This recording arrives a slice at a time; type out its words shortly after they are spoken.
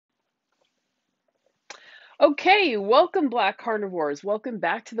Okay, welcome, Black Carnivores. Welcome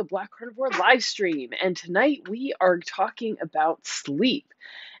back to the Black Carnivore live stream. And tonight we are talking about sleep.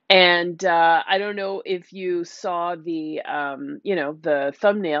 And I don't know if you saw the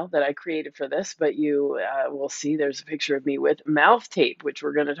thumbnail that I created for this, but you will see there's a picture of me with mouth tape, which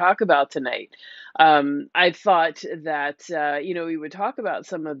we're going to talk about tonight. I thought that, we would talk about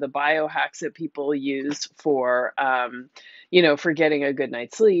some of the biohacks that people use for getting a good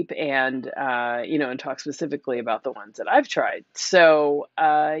night's sleep and talk specifically about the ones that I've tried. So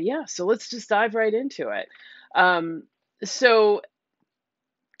let's just dive right into it. Um, so,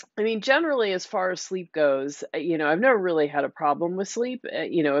 I mean, generally, as far as sleep goes, I've never really had a problem with sleep.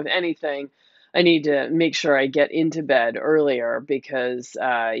 If anything, I need to make sure I get into bed earlier because,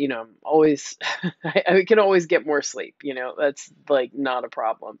 I'm always, I can always get more sleep. That's like not a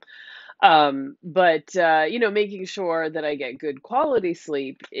problem. But making sure that I get good quality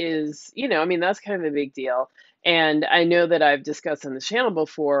sleep is, I mean, that's kind of a big deal. And I know that I've discussed on the channel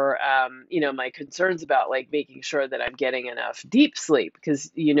before, my concerns about like making sure that I'm getting enough deep sleep because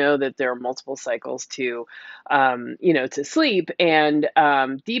you know that there are multiple cycles to sleep. And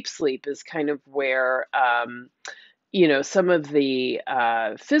deep sleep is kind of where, some of the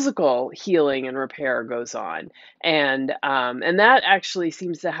physical healing and repair goes on, and that actually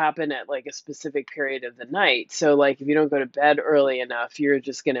seems to happen at like a specific period of the night. So, like, if you don't go to bed early enough, you're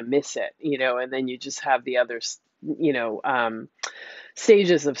just gonna miss it, and then you just have the other, you know, um,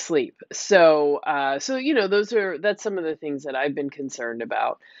 stages of sleep. So that's some of the things that I've been concerned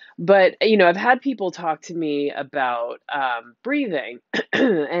about. But I've had people talk to me about breathing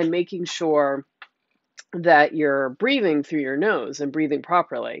and making sure that you're breathing through your nose and breathing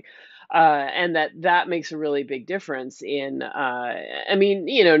properly. And that makes a really big difference in, I mean,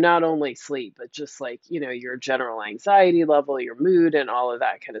 not only sleep, but just like, your general anxiety level, your mood, and all of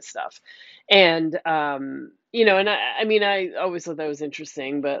that kind of stuff. And I mean, I always thought that was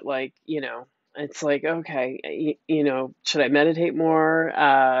interesting, but like, it's like, okay, should I meditate more?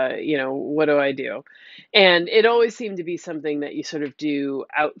 What do I do? And it always seemed to be something that you sort of do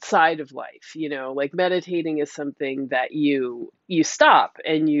outside of life, like meditating is something that you stop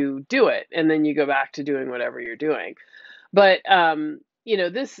and you do it, and then you go back to doing whatever you're doing. But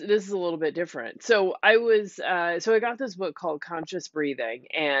this is a little bit different. So I got this book called Conscious Breathing,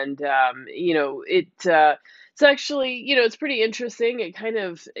 and it's actually, it's pretty interesting. It kind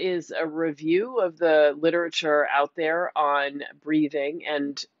of is a review of the literature out there on breathing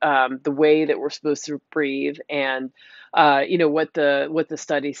and the way that we're supposed to breathe, and what the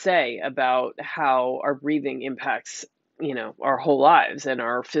studies say about how our breathing impacts our whole lives and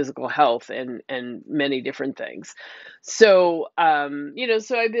our physical health and many different things. So I've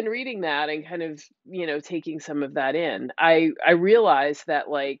been reading that and kind of, taking some of that in. I realized that,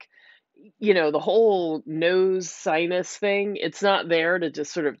 like, the whole nose sinus thing, it's not there to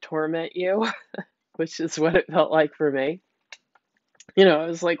just sort of torment you, which is what it felt like for me. I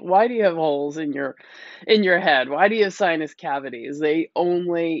was like, why do you have holes in your head? Why do you have sinus cavities? They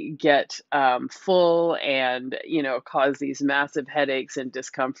only get full and, cause these massive headaches and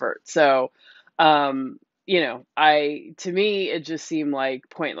discomfort. So, I to me it just seemed like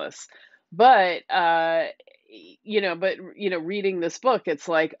pointless. But reading this book, it's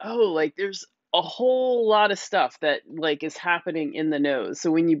like, oh, like there's a whole lot of stuff that like is happening in the nose.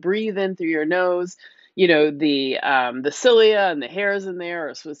 So when you breathe in through your nose, the cilia and the hairs in there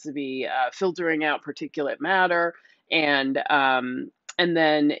are supposed to be filtering out particulate matter, and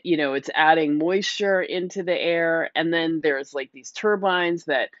then it's adding moisture into the air, and then there's like these turbines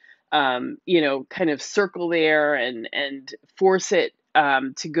that kind of circle the air and force it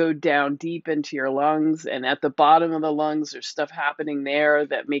to go down deep into your lungs, and at the bottom of the lungs there's stuff happening there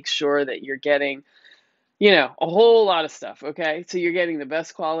that makes sure that you're getting a whole lot of stuff, okay? So you're getting the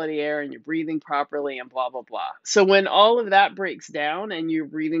best quality air and you're breathing properly and blah, blah, blah. So when all of that breaks down and you're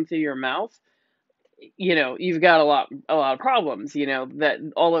breathing through your mouth, you've got a lot of problems,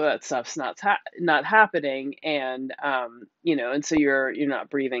 that all of that stuff's not happening, and so you're not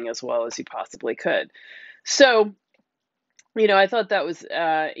breathing as well as you possibly could. So, I thought that was,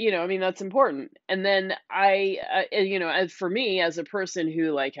 I mean, that's important. And then as for me, as a person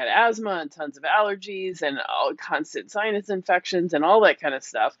who like had asthma and tons of allergies and all constant sinus infections and all that kind of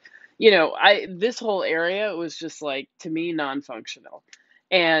stuff, this whole area was just like, to me, non-functional.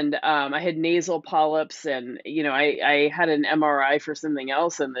 And I had nasal polyps, and I had an MRI for something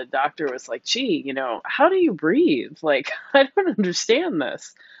else, and the doctor was like, "Gee, how do you breathe? Like, I don't understand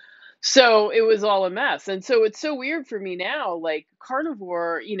this." So it was all a mess. And so it's so weird for me now, like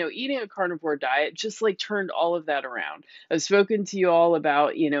carnivore, eating a carnivore diet just like turned all of that around. I've spoken to you all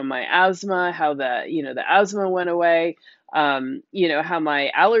about, my asthma, how the asthma went away, how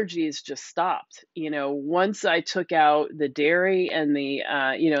my allergies just stopped. Once I took out the dairy and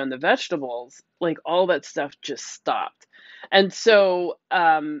and the vegetables, like all that stuff just stopped. And so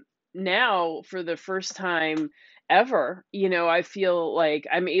now for the first time ever, I feel like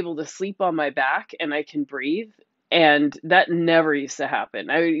I'm able to sleep on my back and I can breathe. And that never used to happen.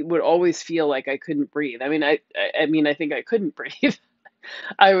 I would always feel like I couldn't breathe. I think I couldn't breathe.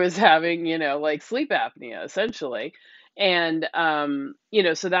 I was having, like sleep apnea essentially. And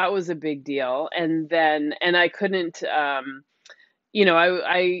so that was a big deal. And I couldn't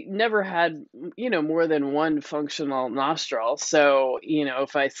I never had, more than one functional nostril. So,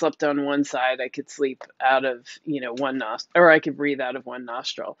 if I slept on one side, I could sleep out of, one nostril, or I could breathe out of one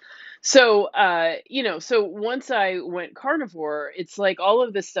nostril. So, so once I went carnivore, it's like all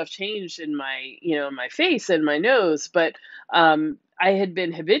of this stuff changed in my face and my nose, but I had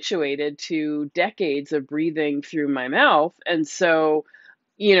been habituated to decades of breathing through my mouth. And so,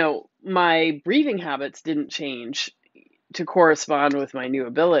 my breathing habits didn't change to correspond with my new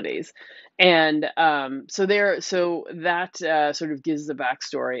abilities. And so that sort of gives the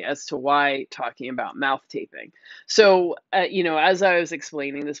backstory as to why talking about mouth taping. So, as I was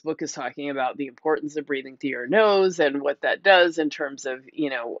explaining, this book is talking about the importance of breathing through your nose and what that does in terms of,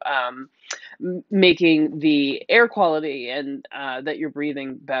 making the air quality and that you're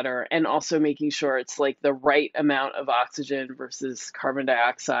breathing better, and also making sure it's like the right amount of oxygen versus carbon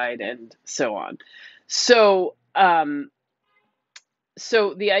dioxide and so on. So,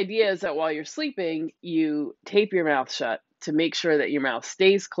 so the idea is that while you're sleeping, you tape your mouth shut to make sure that your mouth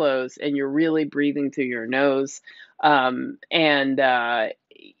stays closed and you're really breathing through your nose. And and that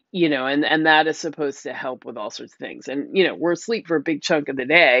is supposed to help with all sorts of things. And we're asleep for a big chunk of the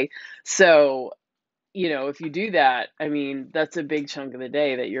day. So, if you do that, I mean, that's a big chunk of the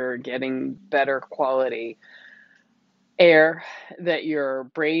day that you're getting better quality air, that your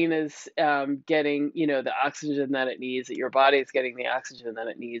brain is getting, the oxygen that it needs, that your body is getting the oxygen that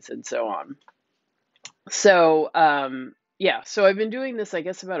it needs, and so on. So, yeah, so I've been doing this, I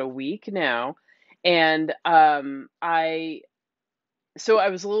guess, about a week now, and I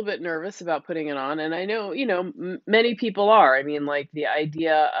was a little bit nervous about putting it on, and I know, many people are. I mean, like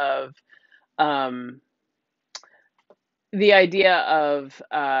um, the idea of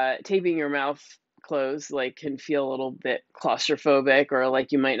taping your mouth closed like can feel a little bit claustrophobic, or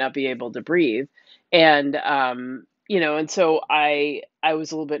like you might not be able to breathe. And and so I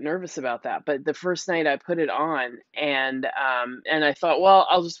was a little bit nervous about that. But the first night I put it on, and I thought, well,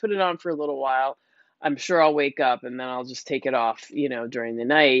 I'll just put it on for a little while. I'm sure I'll wake up and then I'll just take it off, during the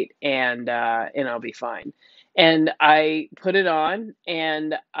night, and I'll be fine. And I put it on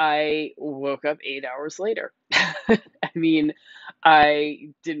and I woke up 8 hours later. I mean,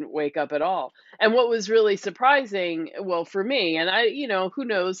 I didn't wake up at all. And what was really surprising, well, for me, and who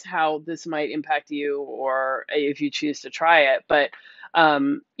knows how this might impact you or if you choose to try it, but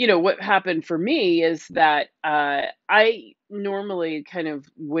what happened for me is that I normally kind of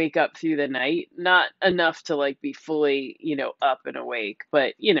wake up through the night, not enough to like be fully, up and awake,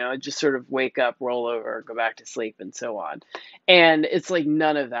 but just sort of wake up, roll over, go back to sleep, and so on. And it's like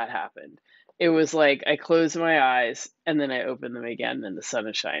none of that happened. It was like I closed my eyes and then I opened them again and the sun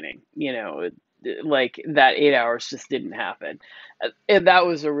is shining. Like that 8 hours just didn't happen. And that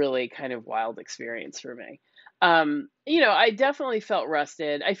was a really kind of wild experience for me. I definitely felt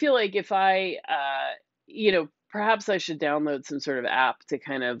rested. I feel like if perhaps I should download some sort of app to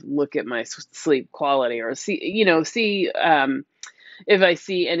kind of look at my sleep quality, or see if I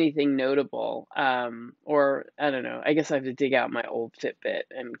see anything notable, or I don't know. I guess I have to dig out my old Fitbit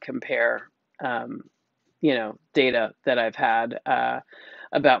and compare, data that I've had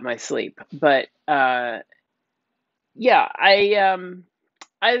about my sleep. But yeah,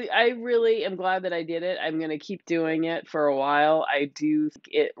 I really am glad that I did it. I'm going to keep doing it for a while. I do think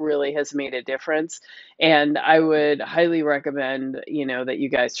it really has made a difference, and I would highly recommend, that you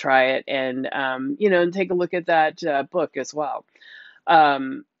guys try it, and and take a look at that book as well.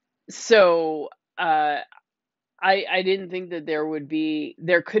 Um, so uh, I didn't think that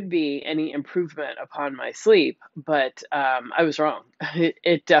there could be any improvement upon my sleep, but I was wrong.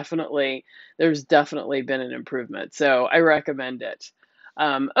 It definitely there's definitely been an improvement, so I recommend it.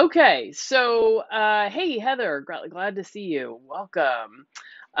 Okay, so hey Heather, glad to see you. Welcome.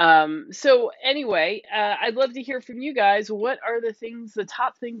 So anyway, I'd love to hear from you guys. What are the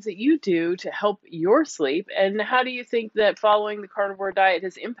top things that you do to help your sleep, and how do you think that following the carnivore diet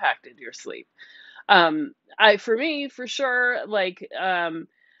has impacted your sleep? For me, for sure, like, as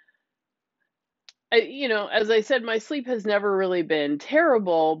I said, my sleep has never really been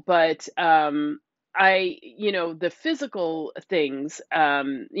terrible, but the physical things,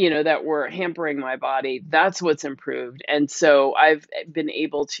 that were hampering my body, that's what's improved. And so I've been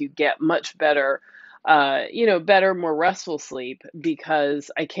able to get much better, better, more restful sleep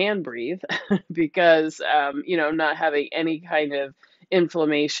because I can breathe, because, I'm not having any kind of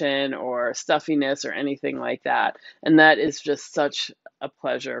inflammation or stuffiness or anything like that. And that is just such a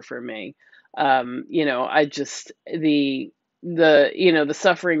pleasure for me. I just the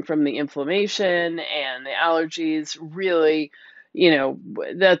suffering from the inflammation and the allergies really,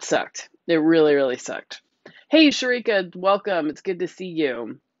 that sucked. It really, really sucked. Hey, Sharika, welcome. It's good to see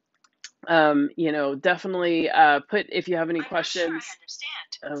you. Definitely put if you have any questions.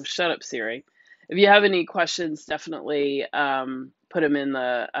 Oh, shut up, Siri. If you have any questions, definitely put them in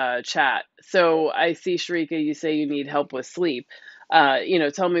the chat. So I see, Sharika, you say you need help with sleep.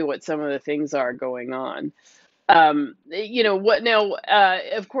 Tell me what some of the things are going on. What now,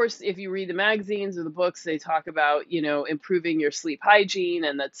 of course, if you read the magazines or the books, they talk about, improving your sleep hygiene,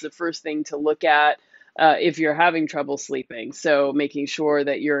 and that's the first thing to look at if you're having trouble sleeping. So making sure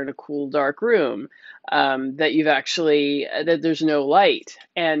that you're in a cool, dark room, that that there's no light.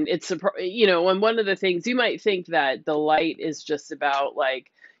 And and one of the things you might think that the light is just about like,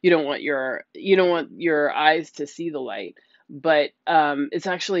 you don't want your eyes to see the light, but it's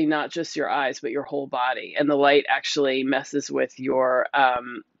actually not just your eyes, but your whole body. And the light actually messes with your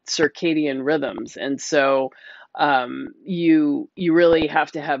circadian rhythms, and so you really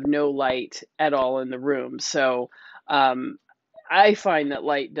have to have no light at all in the room. So um, I find that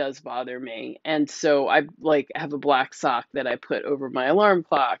light does bother me, and so I like have a black sock that I put over my alarm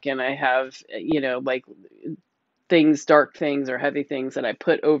clock, and I have like dark things or heavy things that I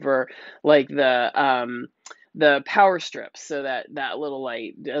put over like the power strips so that that little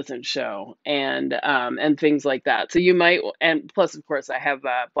light doesn't show, and things like that. So you might, and plus of course I have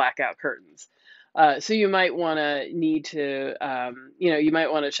blackout curtains. So you might want to need to, you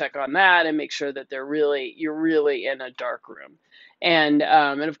might want to check on that and make sure that you're really in a dark room, and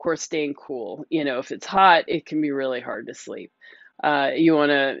of course staying cool. If it's hot, it can be really hard to sleep. You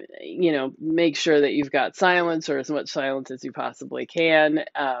want to, make sure that you've got silence, or as much silence as you possibly can.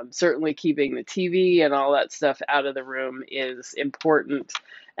 Certainly, keeping the TV and all that stuff out of the room is important.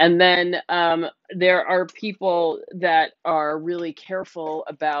 And then there are people that are really careful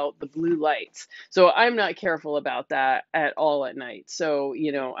about the blue lights. So I'm not careful about that at all at night. So,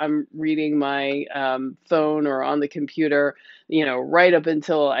 I'm reading my phone or on the computer, right up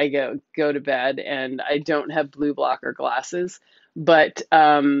until I go to bed, and I don't have blue blocker glasses. But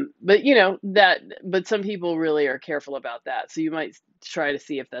some people really are careful about that. So you might try to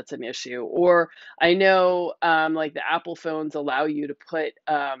see if that's an issue. Or I know like the Apple phones allow you to put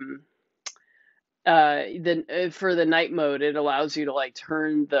for the night mode, it allows you to like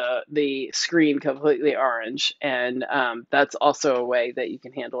turn the screen completely orange, and that's also a way that you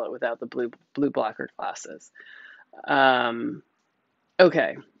can handle it without the blue blocker glasses. Um,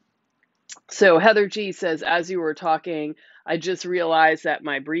 okay. So Heather G says, as you were talking, I just realized that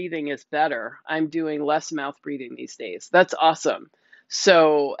my breathing is better. I'm doing less mouth breathing these days. That's awesome.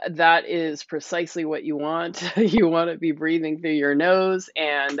 So that is precisely what you want. You want to be breathing through your nose,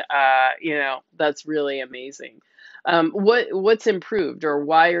 and that's really amazing. What's improved, or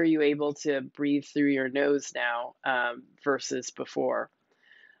why are you able to breathe through your nose now versus before?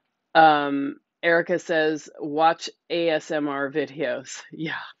 Erica says, watch ASMR videos.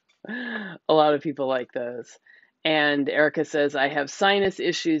 Yeah. A lot of people like those. And Erica says, I have sinus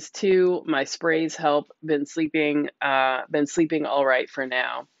issues too. My sprays help. Been sleeping all right for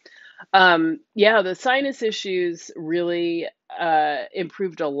now. Yeah, the sinus issues really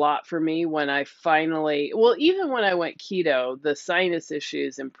improved a lot for me when I finally, well, even when I went keto, the sinus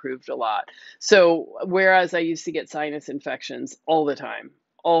issues improved a lot. So whereas I used to get sinus infections all the time,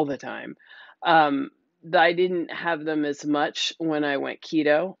 um, I didn't have them as much when I went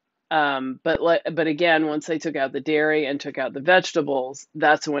keto. But again, once I took out the dairy and took out the vegetables,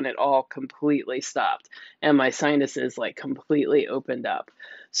 that's when it all completely stopped, and my sinuses like completely opened up.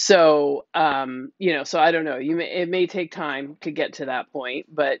 So, so I don't know. It may take time to get to that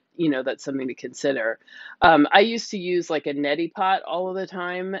point, but that's something to consider. I used to use like a neti pot all of the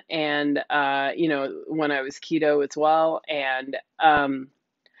time, and when I was keto as well, and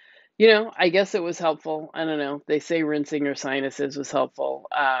I guess it was helpful. I don't know. They say rinsing your sinuses was helpful.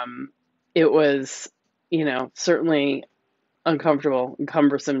 It was, certainly uncomfortable and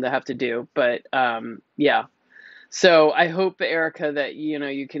cumbersome to have to do, but yeah. So I hope, Erica, that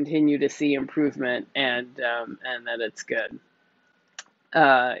you continue to see improvement and that it's good.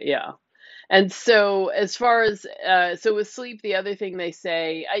 Yeah. And so, as far as so with sleep, the other thing they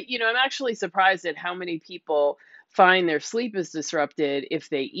say, I'm actually surprised at how many people find their sleep is disrupted if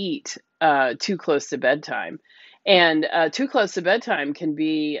they eat too close to bedtime. And too close to bedtime can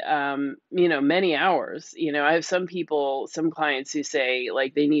be, many hours. I have some clients who say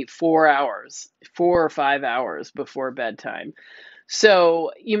like they need 4 hours, 4 or 5 hours before bedtime.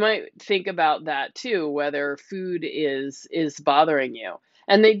 So you might think about that too, whether food is bothering you.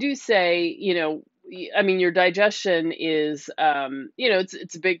 And they do say, I mean, your digestion is,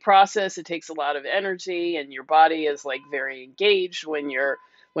 it's a big process. It takes a lot of energy, and your body is like very engaged when you're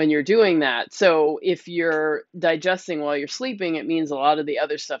doing that. So if you're digesting while you're sleeping, it means a lot of the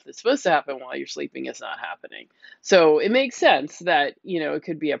other stuff that's supposed to happen while you're sleeping is not happening. So it makes sense that, it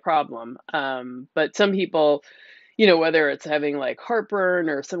could be a problem. But some people, whether it's having like heartburn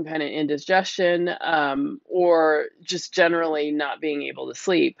or some kind of indigestion, or just generally not being able to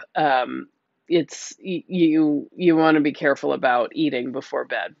sleep, you want to be careful about eating before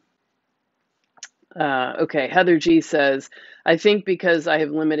bed. Okay, Heather G says, I think because I have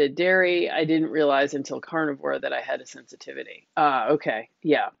limited dairy, I didn't realize until carnivore that I had a sensitivity. Okay,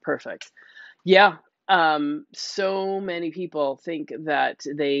 yeah, perfect. Yeah. So many people think that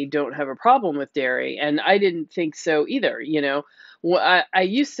they don't have a problem with dairy, and I didn't think so either. I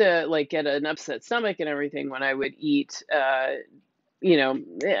used to like get an upset stomach and everything when I would eat, I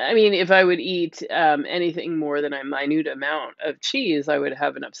mean, if I would eat anything more than a minute amount of cheese, I would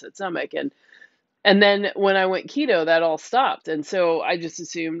have an upset stomach. And then when I went keto, that all stopped. And so I just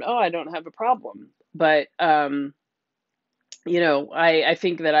assumed, oh, I don't have a problem. But I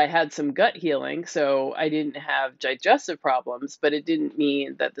think that I had some gut healing, so I didn't have digestive problems, but it didn't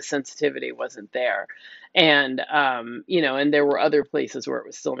mean that the sensitivity wasn't there. And there were other places where it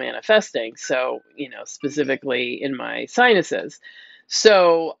was still manifesting. So, specifically in my sinuses.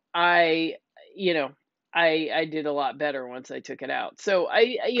 So you know, I did a lot better once I took it out. So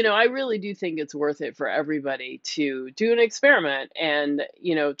I really do think it's worth it for everybody to do an experiment and,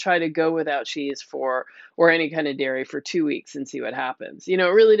 try to go without cheese or any kind of dairy for 2 weeks and see what happens. It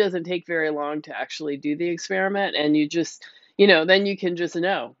really doesn't take very long to actually do the experiment, and then you can just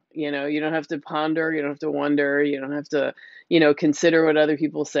know. You don't have to ponder, you don't have to wonder, you don't have to, consider what other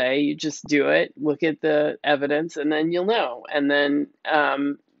people say. You just do it, look at the evidence, and then you'll know. And then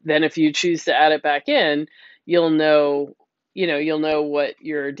if you choose to add it back in, you'll know, you'll know what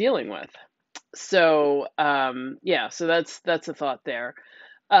you're dealing with. So yeah, so that's a thought there.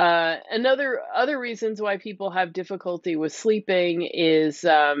 Another other reasons why people have difficulty with sleeping is,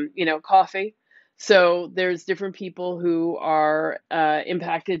 coffee. So there's different people who are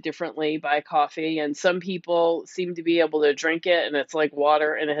impacted differently by coffee, and some people seem to be able to drink it, and it's like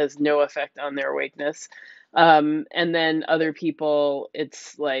water, and it has no effect on their awakeness. And then other people,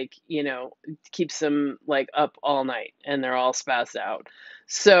 it's like, keeps them like up all night, and they're all spazzed out.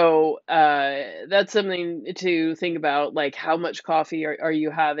 So that's something to think about, like how much coffee are you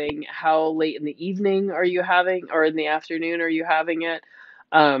having? How late in the evening are you having, or in the afternoon are you having it?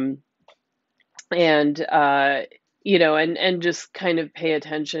 Um, and just kind of pay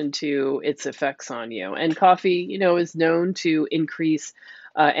attention to its effects on you. And coffee, is known to increase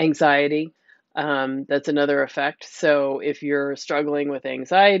anxiety. That's another effect. So if you're struggling with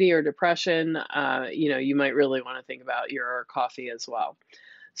anxiety or depression, you might really want to think about your coffee as well.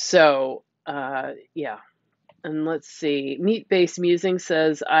 So, yeah. And let's see. Meat-based musing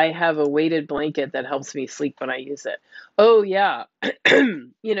says, I have a weighted blanket that helps me sleep when I use it. Oh, yeah.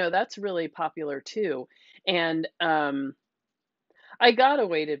 That's really popular too. And I got a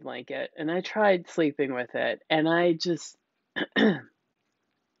weighted blanket and I tried sleeping with it. And I just, I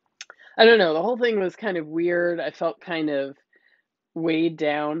don't know, the whole thing was kind of weird. I felt kind of weighed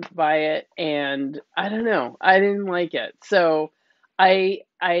down by it, and I don't know, I didn't like it. So I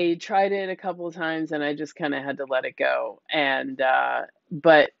tried it a couple of times and I just kind of had to let it go. And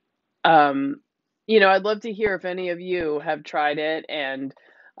but um I'd love to hear if any of you have tried it, and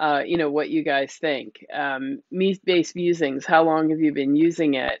what you guys think. Meat-based musings, how long have you been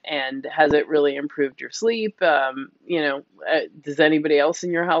using it, and has it really improved your sleep? Does anybody else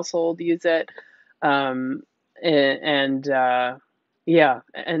in your household use it? um and yeah,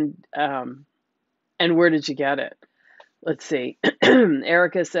 and where did you get it? Let's see.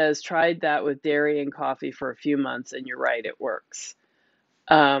 Erica says, tried that with dairy and coffee for a few months, and you're right, it works.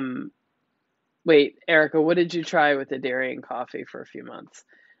 Um, Wait, Erica, what did you try with the dairy and coffee for a few months?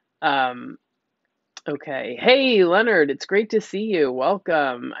 Um, okay. Hey, Leonard, it's great to see you.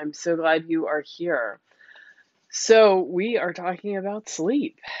 Welcome. I'm so glad you are here. So we are talking about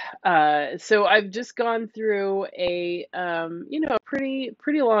sleep. So I've just gone through a pretty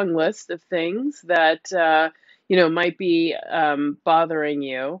long list of things that might be bothering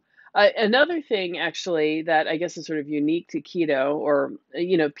you. Another thing, actually, that I guess is sort of unique to keto, or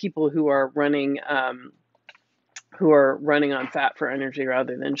people who are running on fat for energy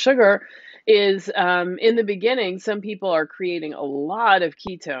rather than sugar, is in the beginning, some people are creating a lot of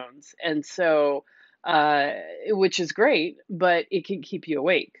ketones. And so, uh, which is great, but it can keep you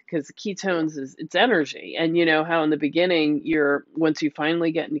awake because ketones it's energy. And you know how in the beginning, once you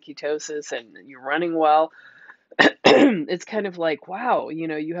finally get into ketosis and you're running well, it's kind of like, wow,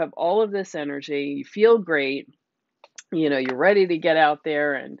 you have all of this energy, you feel great, you're ready to get out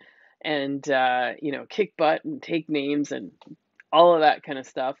there and kick butt and take names and all of that kind of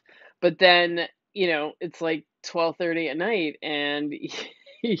stuff. But then, it's like 12:30 at night and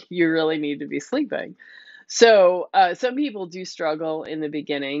you really need to be sleeping. So, some people do struggle in the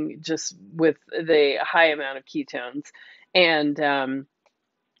beginning just with the high amount of ketones. And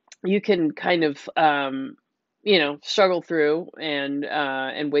you can kind of, struggle through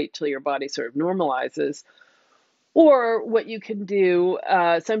and wait till your body sort of normalizes. Or what you can do,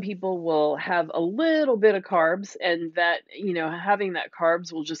 some people will have a little bit of carbs, and that, having that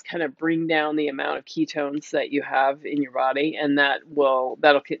carbs will just kind of bring down the amount of ketones that you have in your body, and that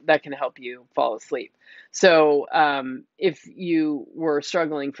can help you fall asleep. So, if you were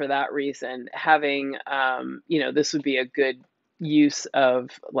struggling for that reason, having, this would be a good use of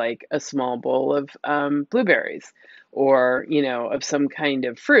like a small bowl of blueberries, or, of some kind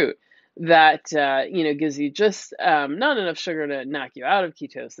of fruit that gives you just not enough sugar to knock you out of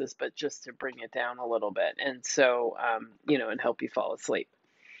ketosis, but just to bring it down a little bit, and so and help you fall asleep.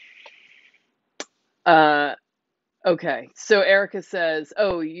 Uh, okay, so Erica says,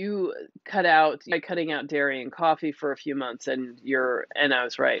 "Oh, you cutting out dairy and coffee for a few months, and I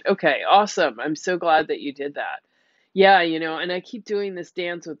was right. Okay, awesome. I'm so glad that you did that. Yeah, and I keep doing this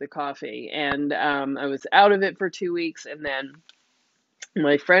dance with the coffee, and I was out of it for 2 weeks, and then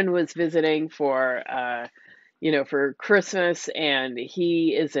my friend was visiting for Christmas, and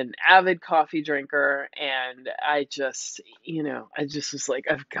he is an avid coffee drinker, and I just was like,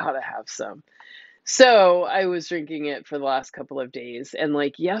 I've got to have some. So I was drinking it for the last couple of days, and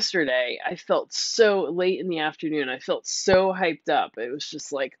like yesterday, I felt so late in the afternoon, I felt so hyped up. It was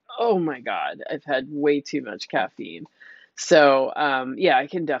just like, oh my God, I've had way too much caffeine. So, yeah, I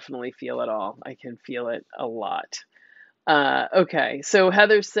can definitely feel it all. I can feel it a lot. Okay, so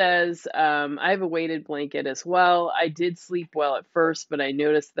Heather says, I have a weighted blanket as well. I did sleep well at first, but I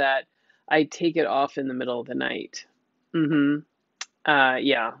noticed that I take it off in the middle of the night. Mm-hmm.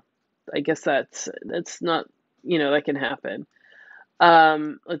 Yeah, I guess that's not, that can happen.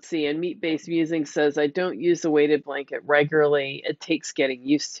 Let's see, and Meat-Based Musing says, I don't use the weighted blanket regularly. It takes getting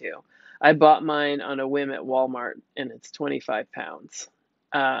used to. I bought mine on a whim at Walmart, and it's 25 pounds.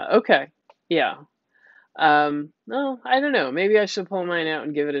 Okay, yeah. No, I don't know. Maybe I should pull mine out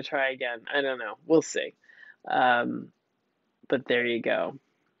and give it a try again. I don't know. We'll see. Um, but there you go.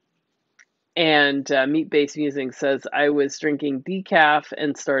 And Meat-Based Musing says, I was drinking decaf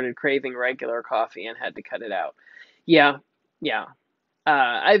and started craving regular coffee and had to cut it out. Yeah, yeah.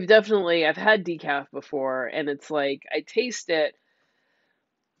 I've had decaf before, and it's like I taste it,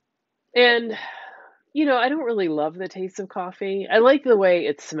 and I don't really love the taste of coffee. I like the way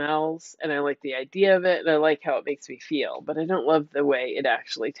it smells, and I like the idea of it, and I like how it makes me feel, but I don't love the way it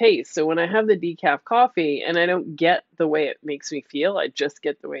actually tastes. So when I have the decaf coffee and I don't get the way it makes me feel, I just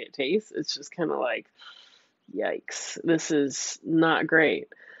get the way it tastes. It's just kind of like, yikes, this is not great.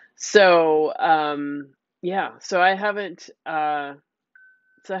 So, yeah, so I haven't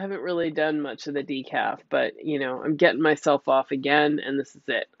really done much of the decaf, but I'm getting myself off again, and this is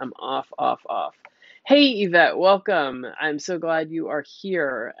it. I'm off, off, off. Hey, Yvette, welcome. I'm so glad you are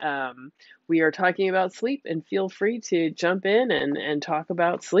here. We are talking about sleep, and feel free to jump in and talk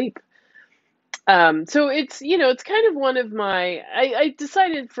about sleep. So it's kind of one of I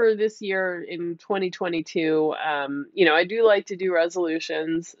decided for this year in 2022, I do like to do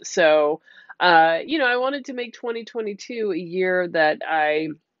resolutions. So, I wanted to make 2022 a year that I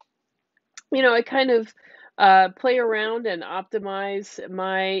kind of play around and optimize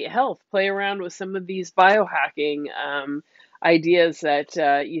my health, play around with some of these biohacking ideas that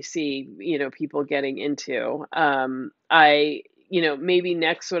you see, people getting into. Maybe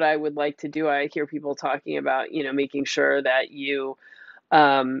next what I would like to do, I hear people talking about, making sure that you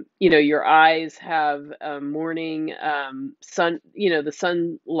Your eyes have morning sun, the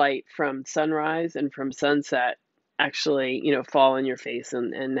sunlight from sunrise and from sunset actually, fall in your face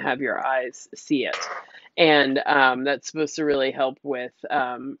and have your eyes see it. And that's supposed to really help with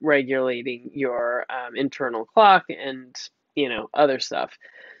regulating your internal clock and, other stuff.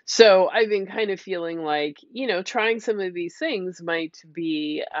 So I've been kind of feeling like, trying some of these things might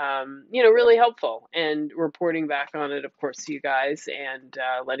be, really helpful, and reporting back on it, of course, to you guys, and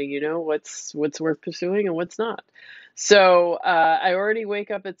letting you know what's worth pursuing and what's not. So I already wake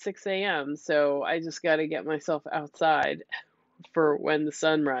up at 6 a.m., so I just got to get myself outside for when the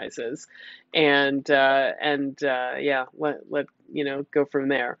sun rises, and yeah, let go from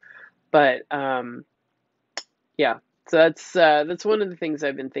there. But yeah, so that's one of the things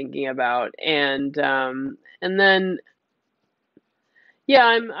I've been thinking about, and then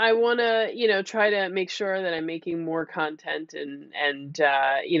yeah, I want to, try to make sure that I'm making more content, and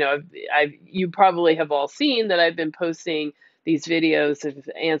you probably have all seen that I've been posting these videos of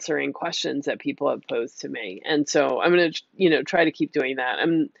answering questions that people have posed to me. And so I'm going to, try to keep doing that.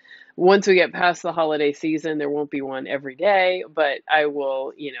 Once we get past the holiday season, there won't be one every day, but I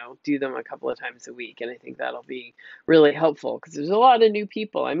will, do them a couple of times a week. And I think that'll be really helpful because there's a lot of new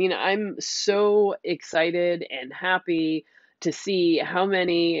people. I mean, I'm so excited and happy to see how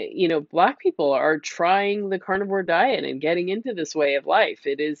many, Black people are trying the carnivore diet and getting into this way of life.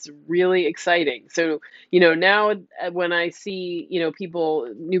 It is really exciting. So, now when I see,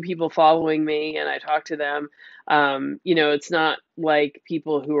 new people following me and I talk to them, it's not like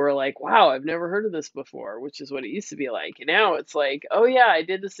people who are like, wow, I've never heard of this before, which is what it used to be like. And now it's like, oh yeah, I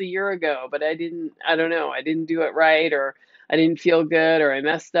did this a year ago, but I don't know, I didn't do it right, or I didn't feel good, or I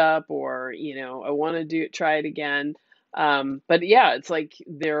messed up, or, I want to try it again. But yeah, it's like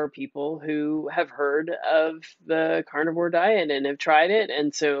there are people who have heard of the carnivore diet and have tried it,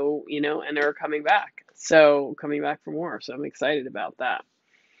 and so, and are coming back. So coming back for more. So I'm excited about that.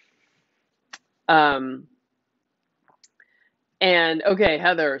 Um, and okay,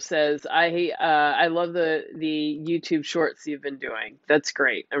 Heather says, I love the YouTube shorts you've been doing. That's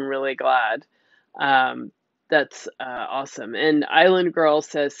great. I'm really glad. Um, that's awesome. And Island Girl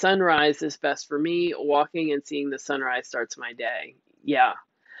says, sunrise is best for me. Walking and seeing the sunrise starts my day. Yeah.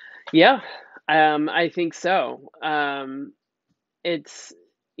 Yeah. I think so. It's,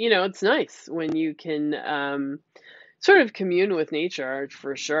 it's nice when you can sort of commune with nature,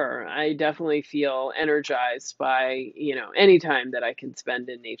 for sure. I definitely feel energized by, any time that I can spend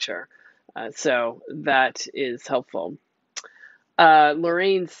in nature. So that is helpful.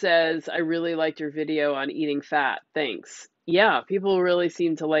 Lorraine says, I really liked your video on eating fat. Thanks. Yeah, people really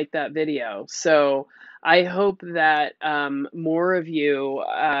seem to like that video. So I hope that more of you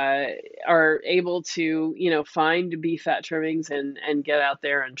are able to, find beef fat trimmings and get out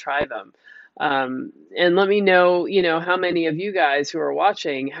there and try them. And let me know, how many of you guys who are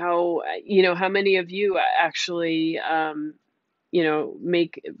watching, how many of you actually,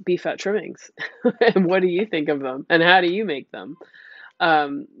 make beef fat trimmings, and what do you think of them, and how do you make them?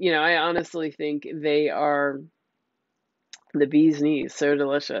 I honestly think they are the bee's knees, so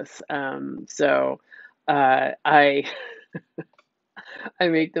delicious. I I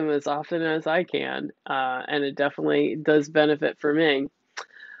make them as often as I can, and it definitely does benefit for me.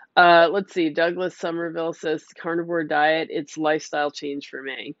 Let's see. Douglas Somerville says carnivore diet, it's lifestyle change for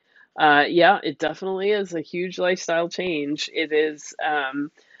me. Yeah, it definitely is a huge lifestyle change. It is,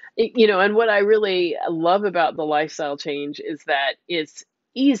 and what I really love about the lifestyle change is that it's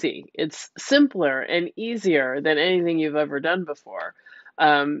easy. It's simpler and easier than anything you've ever done before.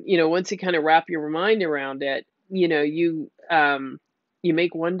 Once you kind of wrap your mind around it, you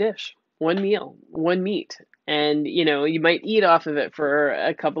make one dish, one meal, one meat, and you might eat off of it for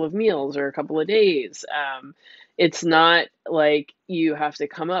a couple of meals or a couple of days. It's not like you have to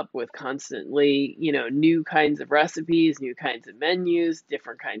come up with constantly, new kinds of recipes, new kinds of menus,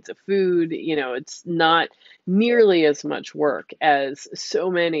 different kinds of food. It's not nearly as much work as so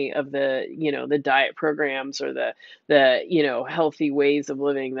many of the, the diet programs, or the healthy ways of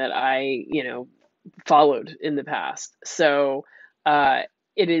living that I, followed in the past. So uh,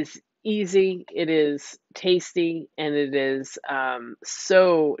 it is easy, it is tasty, and it is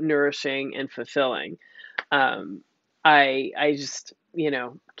so nourishing and fulfilling. Um, I just,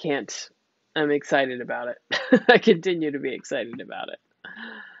 can't. I'm excited about it. I continue to be excited about it.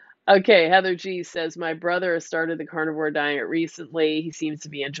 Okay, Heather G says, my brother has started the carnivore diet recently. He seems to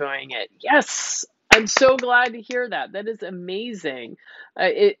be enjoying it. Yes, I'm so glad to hear that. That is amazing.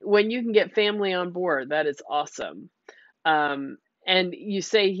 When you can get family on board, that is awesome. And you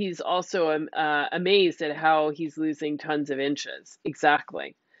say he's also amazed at how he's losing tons of inches.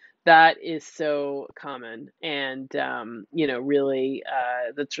 Exactly. That is so common, and really,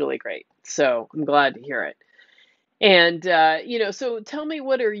 that's really great. So I'm glad to hear it. And so tell me,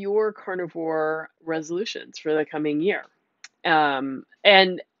 what are your carnivore resolutions for the coming year? And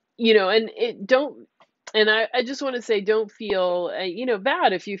and it don't and I just want to say, don't feel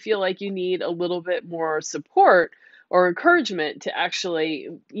bad if you feel like you need a little bit more support or encouragement to actually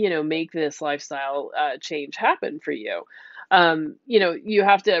make this lifestyle change happen for you. You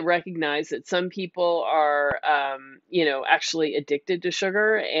have to recognize that some people are actually addicted to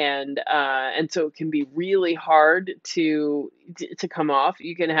sugar, and so it can be really hard to come off.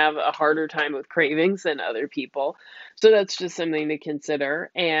 You can have a harder time with cravings than other people, so that's just something to consider.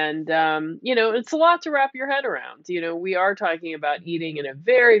 And, it's a lot to wrap your head around. We are talking about eating in a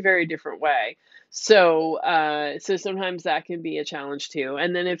very, very different way. So sometimes that can be a challenge too.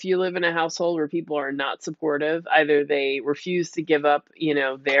 And then if you live in a household where people are not supportive, either they refuse to give up,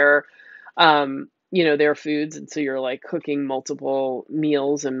 their foods, and so you're like cooking multiple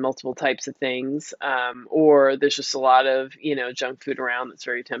meals and multiple types of things, or there's just a lot of, junk food around that's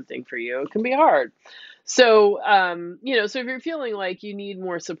very tempting for you. It can be hard. So if you're feeling like you need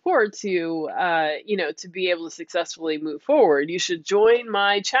more support to be able to successfully move forward, you should join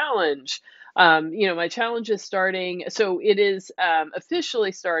my challenge. My challenge is starting, so it is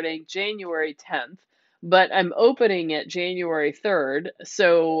officially starting January 10th, but I'm opening it January 3rd.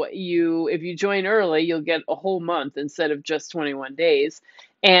 So if you join early, you'll get a whole month instead of just 21 days.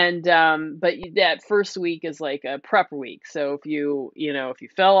 And but that first week is like a prep week. So if you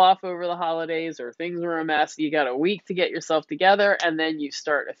fell off over the holidays or things were a mess, you got a week to get yourself together, and then you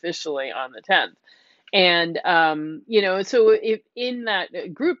start officially on the 10th. And so if in that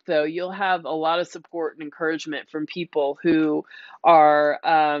group, though, you'll have a lot of support and encouragement from people who are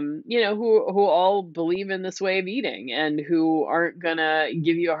who all believe in this way of eating, and who aren't gonna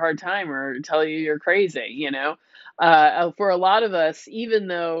give you a hard time or tell you you're crazy. For a lot of us, even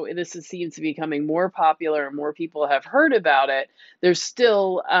though seems to be becoming more popular and more people have heard about it, there's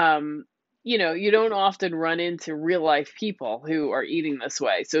still you don't often run into real life people who are eating this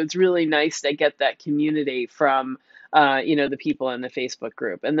way. So it's really nice to get that community from, the people in the Facebook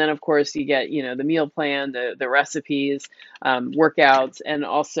group. And then, of course, you get, the meal plan, the recipes, workouts, and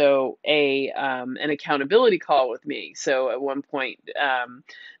also an accountability call with me. So at one point,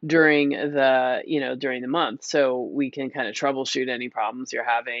 during the month, so we can kind of troubleshoot any problems you're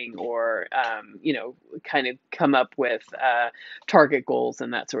having, or, kind of come up with target goals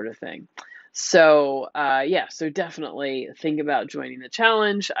and that sort of thing. So definitely think about joining the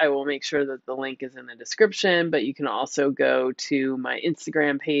challenge. I will make sure that the link is in the description, but you can also go to my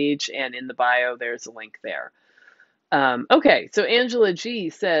Instagram page, and in the bio, there's a link there. Okay, so Angela G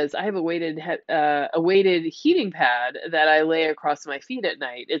says, I have a weighted heating pad that I lay across my feet at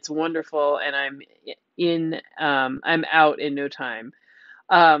night. It's wonderful, and I'm out in no time.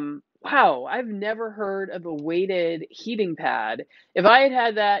 Wow, I've never heard of a weighted heating pad. If I had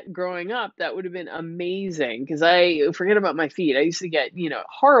had that growing up, that would have been amazing, because I forget about my feet. I used to get,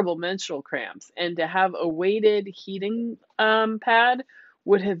 horrible menstrual cramps, and to have a weighted heating pad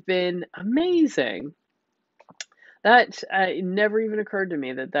would have been amazing. That it never even occurred to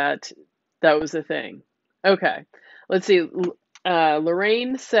me that was a thing. Okay, let's see.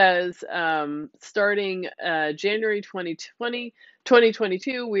 Lorraine says, starting January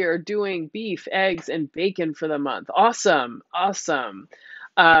 2022, we are doing beef, eggs, and bacon for the month. Awesome, awesome.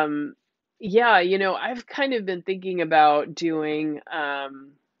 Um, yeah, I've kind of been thinking about doing a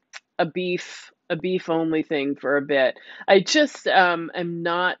beef only thing for a bit. I just am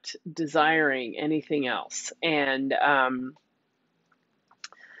not desiring anything else. And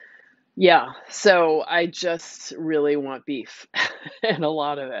yeah, so I just really want beef and a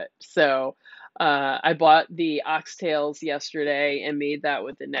lot of it. So I bought the oxtails yesterday and made that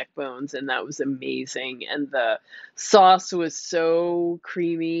with the neck bones, and that was amazing. And the sauce was so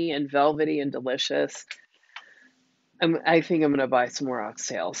creamy and velvety and delicious. I think I'm gonna buy some more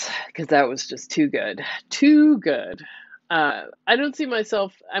oxtails, because that was just too good, too good. I don't see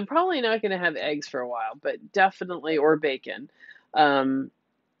myself. I'm probably not gonna have eggs for a while, but definitely, or bacon. Um,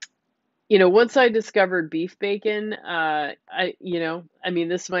 once I discovered beef bacon,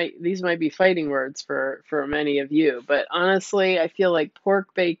 these might be fighting words for many of you, but honestly, I feel like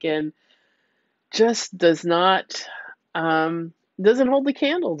pork bacon just doesn't hold the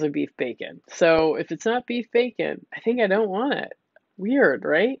candle to beef bacon. So if it's not beef bacon, I think I don't want it. Weird,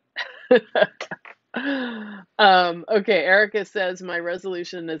 right? Okay, Erica says my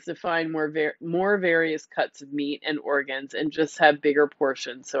resolution is to find more various cuts of meat and organs and just have bigger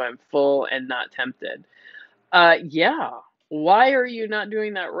portions so I'm full and not tempted. Yeah. Why are you not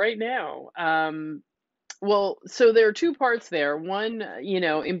doing that right now? Well, so there are two parts there. One,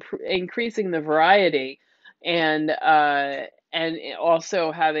 increasing the variety and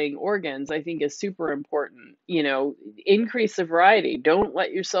also having organs, I think is super important. Increase the variety. Don't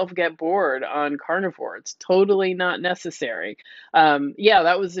let yourself get bored on carnivore. It's totally not necessary. Yeah,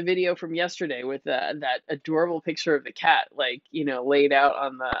 that was the video from yesterday with that adorable picture of the cat, like, laid out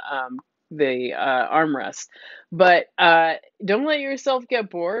on the armrest. But don't let yourself get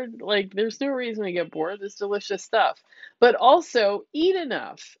bored. Like, there's no reason to get bored. There's delicious stuff. But also eat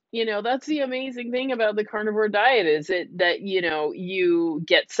enough. That's the amazing thing about the carnivore diet is that, you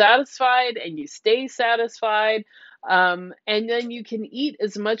get satisfied and you stay satisfied. And then you can eat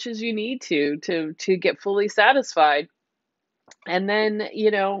as much as you need to get fully satisfied, and then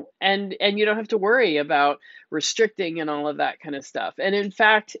and you don't have to worry about restricting and all of that kind of stuff. And in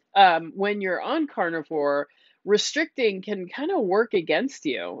fact, when you're on carnivore, restricting can kind of work against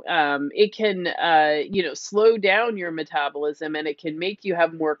you. It can slow down your metabolism, and it can make you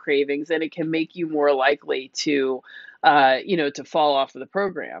have more cravings, and it can make you more likely to fall off of the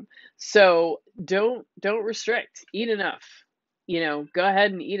program. So don't restrict. Eat enough. Go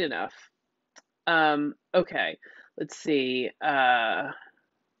ahead and eat enough. Okay, let's see.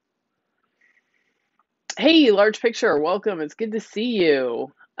 Hey, large picture, welcome. It's good to see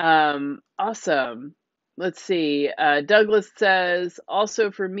you. Awesome. Let's see. Douglas says,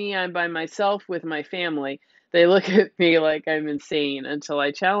 also for me, I'm by myself with my family. They look at me like I'm insane until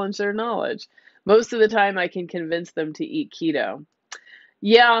I challenge their knowledge. Most of the time, I can convince them to eat keto.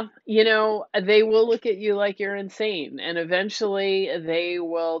 Yeah, they will look at you like you're insane, and eventually they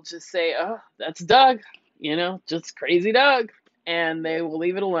will just say, "Oh, that's Doug, just crazy Doug," and they will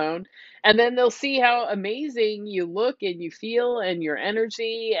leave it alone. And then they'll see how amazing you look and you feel and your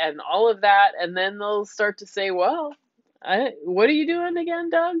energy and all of that, and then they'll start to say, "Well, what are you doing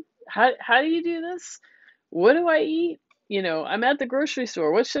again, Doug? How do you do this? What do I eat? I'm at the grocery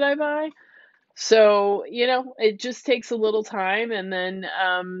store. What should I buy?" So, it just takes a little time, and then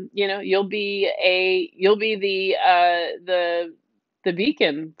you'll be the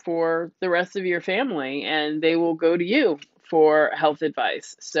beacon for the rest of your family, and they will go to you for health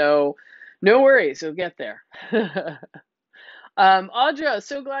advice. So no worries, you'll get there. Audra,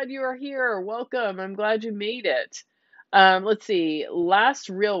 so glad you are here. Welcome. I'm glad you made it. Let's see. Last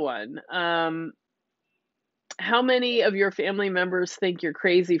real one. How many of your family members think you're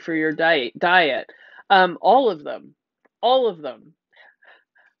crazy for your diet? All of them. All of them.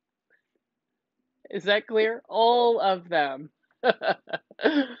 Is that clear? All of them.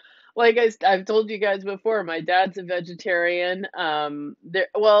 Like I've told you guys before, my dad's a vegetarian. And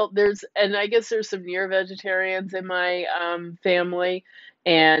I guess there's some near vegetarians in my family.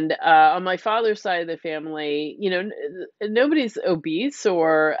 And on my father's side of the family, nobody's obese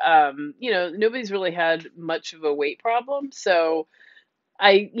or, nobody's really had much of a weight problem. So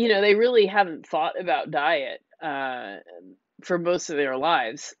they really haven't thought about diet for most of their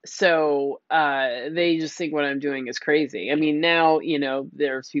lives. So they just think what I'm doing is crazy. I mean, now,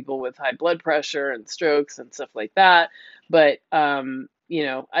 there's people with high blood pressure and strokes and stuff like that. But, I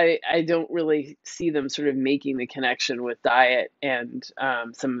don't really see them sort of making the connection with diet and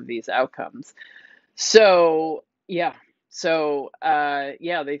some of these outcomes. So, yeah. So,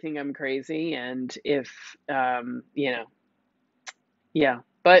 yeah, they think I'm crazy. And if, yeah,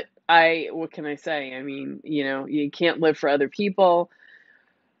 but what can I say? I mean, you can't live for other people.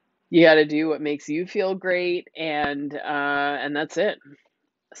 You got to do what makes you feel great, and that's it.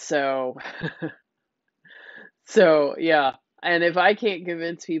 So, so yeah. And if I can't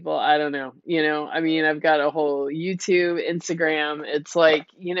convince people, I don't know. I mean, I've got a whole YouTube, Instagram. It's like,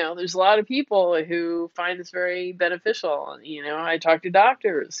 there's a lot of people who find this very beneficial. I talk to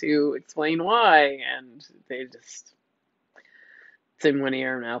doctors who explain why, and they just, it's in one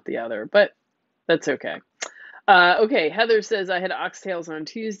ear and out the other. But that's okay. Okay, Heather says I had oxtails on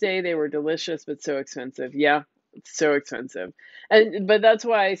Tuesday. They were delicious, but so expensive. Yeah, it's so expensive. But that's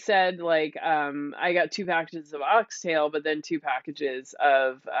why I said, like, I got 2 packages of oxtail, but then 2 packages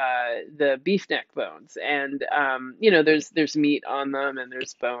of the beef neck bones. And there's meat on them and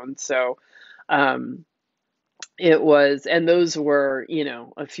there's bones. So um, it was, and those were,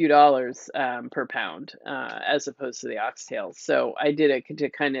 a few dollars per pound, as opposed to the oxtails. So I did it to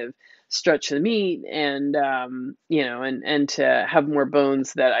kind of stretch the meat and, and to have more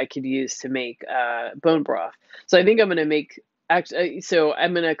bones that I could use to make bone broth. So I think I'm going to make Actually, so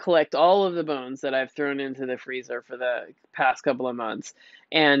I'm gonna collect all of the bones that I've thrown into the freezer for the past couple of months,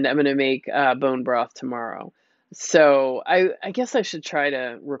 and I'm gonna make bone broth tomorrow. So I guess I should try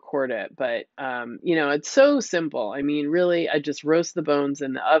to record it, but it's so simple. I mean, really, I just roast the bones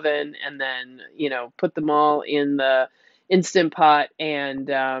in the oven and then put them all in the instant pot and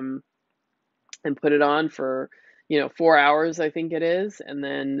put it on for 4 hours, I think it is, and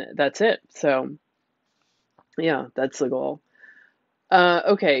then that's it. So yeah, that's the goal.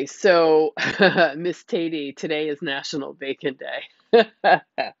 Okay, so Miss Tatey, today is National Bacon Day.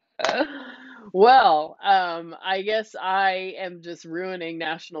 Well, I guess I am just ruining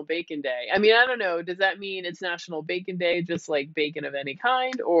National Bacon Day. I mean, I don't know. Does that mean it's National Bacon Day, just like bacon of any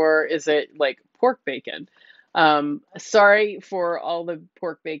kind, or is it like pork bacon? Sorry for all the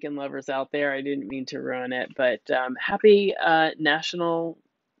pork bacon lovers out there. I didn't mean to ruin it, but happy National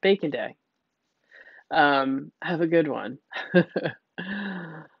Bacon Day. Have a good one.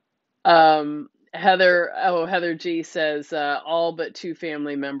 Heather G says, all but two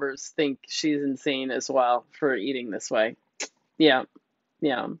family members think she's insane as well for eating this way. Yeah,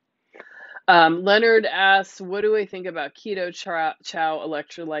 yeah. Leonard asks, what do I think about keto chow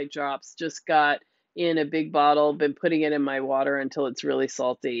electrolyte drops? Just got in a big bottle, been putting it in my water until it's really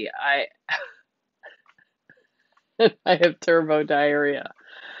salty. I have turbo diarrhea.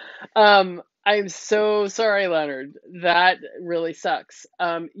 I'm so sorry, Leonard. That really sucks.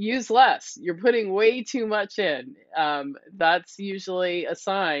 Use less. You're putting way too much in. That's usually a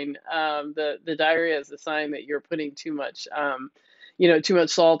sign. The diarrhea is a sign that you're putting too much, too much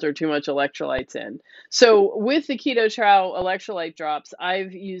salt or too much electrolytes in. So with the keto chow electrolyte drops,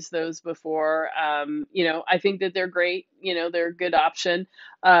 I've used those before. I think that they're great. They're a good option.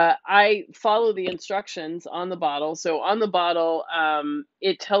 I follow the instructions on the bottle. So on the bottle,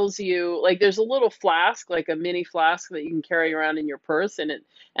 it tells you like there's a little flask, like a mini flask that you can carry around in your purse, and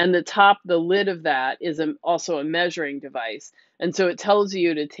the lid of that is also a measuring device, and so it tells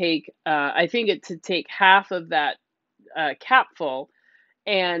you to take, I think it to take half of that capful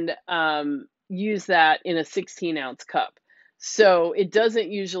and use that in a 16-ounce cup. So it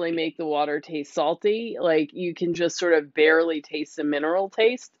doesn't usually make the water taste salty. Like you can just sort of barely taste the mineral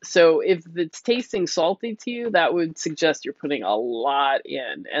taste. So if it's tasting salty to you, that would suggest you're putting a lot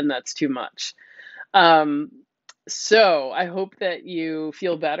in, and that's too much. Um, so I hope that you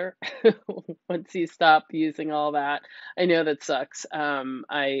feel better once you stop using all that. I know that sucks.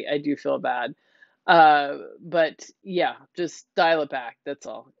 I do feel bad. But yeah, just dial it back. That's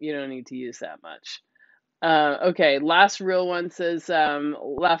all. You don't need to use that much. Okay, last real one says,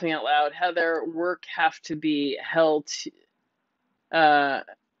 laughing out loud, Heather, work have to be held. Uh,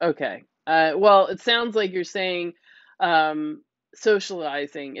 okay. Well, it sounds like you're saying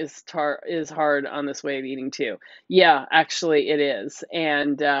socializing is hard on this way of eating too. Yeah, actually it is.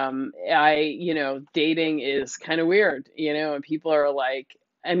 And dating is kind of weird, and people are like,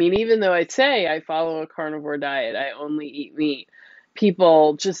 I mean, even though I say I follow a carnivore diet, I only eat meat,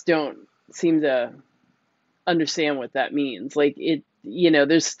 people just don't seem to understand what that means. Like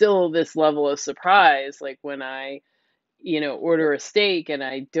there's still this level of surprise, like when I order a steak and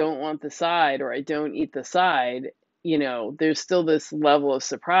I don't want the side or I don't eat the side, there's still this level of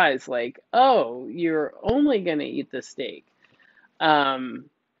surprise, like, oh, you're only going to eat the steak. Um,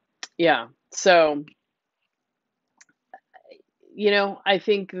 yeah. So, I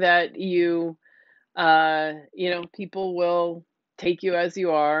think that people will take you as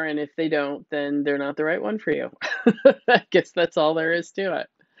you are. And if they don't, then they're not the right one for you. I guess that's all there is to it.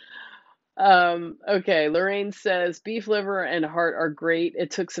 Okay, Lorraine says beef liver and heart are great.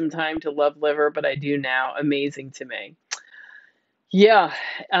 It took some time to love liver, but I do now. Amazing to me. Yeah,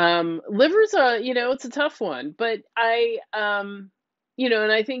 liver's it's a tough one, but and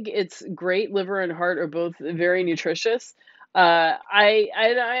I think it's great. Liver and heart are both very nutritious.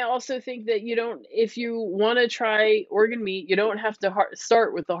 I also think that if you want to try organ meat, you don't have to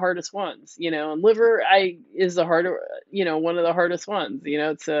start with the hardest ones, and liver is the harder, one of the hardest ones,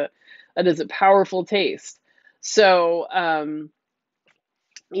 that is a powerful taste. So,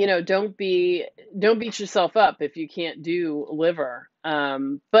 don't beat yourself up if you can't do liver.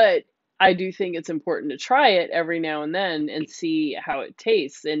 But I do think it's important to try it every now and then and see how it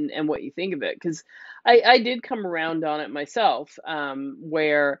tastes and what you think of it. Because I did come around on it myself,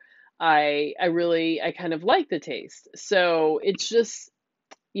 where I kind of like the taste. So it's just,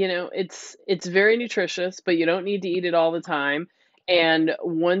 it's very nutritious, but you don't need to eat it all the time. And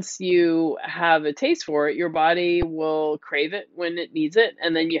once you have a taste for it, your body will crave it when it needs it,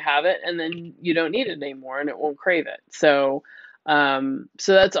 and then you have it, and then you don't need it anymore, and it won't crave it. So,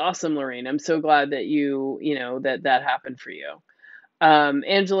 So that's awesome, Lorraine. I'm so glad that that happened for you.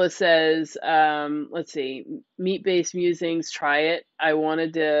 Angela says, let's see, meat-based musings, try it. I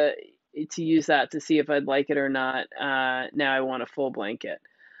wanted to use that to see if I'd like it or not. Now I want a full blanket.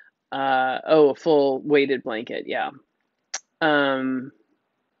 A full weighted blanket, yeah. Um,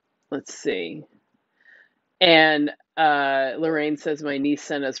 let's see. And Lorraine says my niece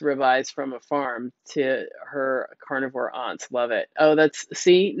sent us ribeyes from a farm to her carnivore aunts. Love it. Oh,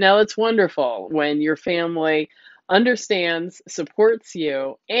 now that's wonderful when your family understands, supports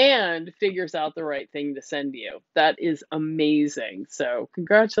you, and figures out the right thing to send you. That is amazing. So,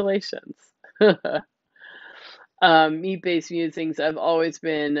 congratulations. Meat-based musings, I've always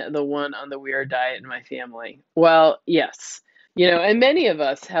been the one on the weird diet in my family. Well, yes. And many of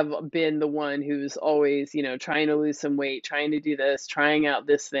us have been the one who's always, trying to lose some weight, trying to do this, trying out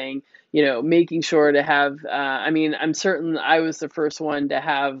this thing, making sure to have, I mean, I'm certain I was the first one to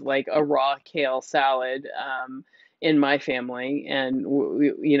have like a raw kale salad, in my family and,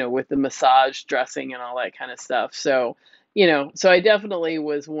 with the massage dressing and all that kind of stuff. So I definitely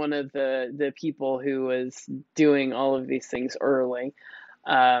was one of the people who was doing all of these things early.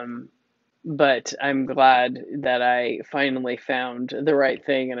 Um, but I'm glad that I finally found the right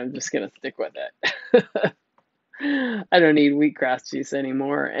thing and I'm just going to stick with it. I don't need wheatgrass juice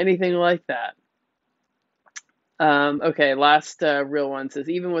anymore, anything like that. Okay, last real one says,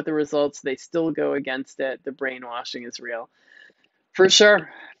 even with the results, they still go against it. The brainwashing is real. For sure,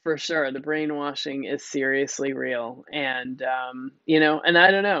 for sure. The brainwashing is seriously real. And I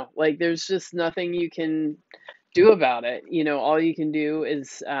don't know, like, there's just nothing you can do about it. All you can do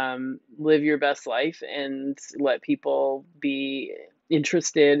is live your best life and let people be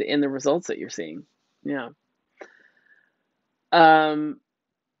interested in the results that you're seeing. Yeah. Um,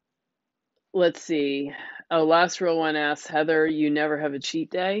 let's see. Oh, last real one asks, Heather, you never have a cheat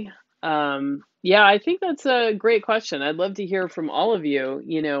day? Yeah, I think that's a great question. I'd love to hear from all of you,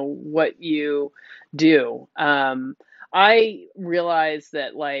 what you do. I realize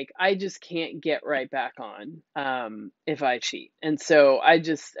that like I just can't get right back on if I cheat. And so I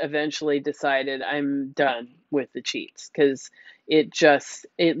just eventually decided I'm done with the cheats because it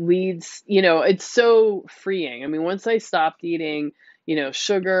leads, it's so freeing. I mean, once I stopped eating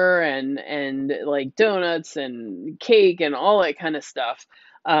sugar and like donuts and cake and all that kind of stuff.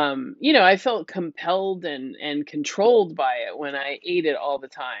 I felt compelled and controlled by it when I ate it all the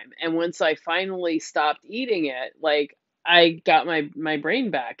time. And once I finally stopped eating it, like I got my brain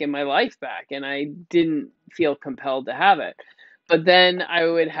back and my life back, and I didn't feel compelled to have it. But then I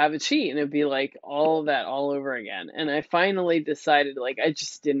would have a cheat and it'd be like all of that all over again. And I finally decided like I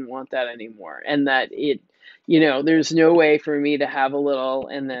just didn't want that anymore. And that there's no way for me to have a little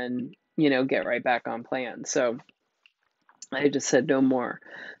and then, get right back on plan. So I just said no more.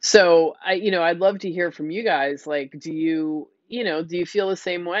 So I'd love to hear from you guys. Like, do you feel the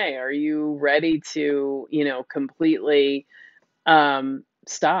same way? Are you ready to, completely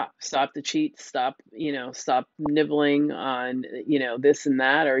stop the cheats, stop nibbling on, this and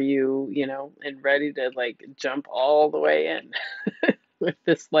that? Are you, and ready to like jump all the way in with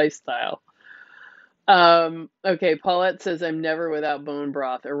this lifestyle? Okay, Paulette says I'm never without bone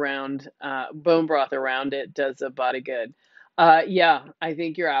broth around it does a body good. Yeah, I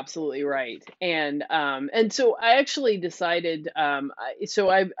think you're absolutely right. And so I actually decided,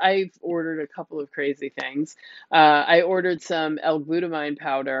 I've ordered a couple of crazy things. I ordered some L-glutamine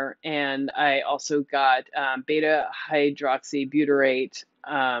powder and I also got beta hydroxybutyrate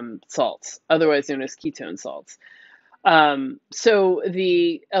salts, otherwise known as ketone salts. So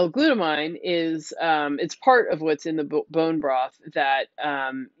the L-glutamine is it's part of what's in the bone broth that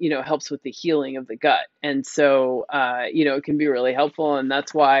helps with the healing of the gut, and so it can be really helpful, and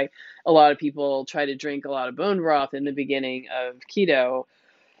that's why a lot of people try to drink a lot of bone broth in the beginning of keto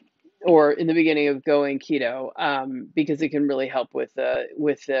or in the beginning of going keto, because it can really help with the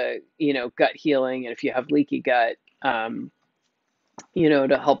gut healing, and if you have leaky gut.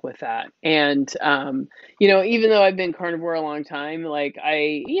 To help with that. And, even though I've been carnivore a long time, like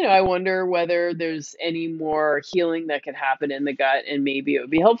I wonder whether there's any more healing that could happen in the gut. And maybe it would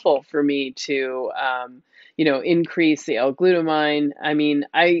be helpful for me to, increase the L-glutamine. I mean,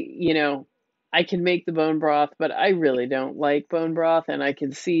 I can make the bone broth, but I really don't like bone broth. And I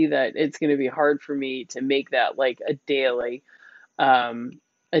can see that it's going to be hard for me to make that like um,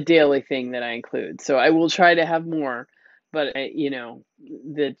 a daily thing that I include. So I will try to have more, but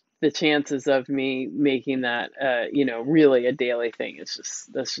the chances of me making that really a daily thing is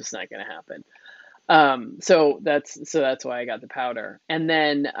just that's just not going to happen. So that's why I got the powder. And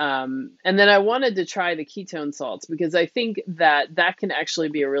then I wanted to try the ketone salts because I think that that can actually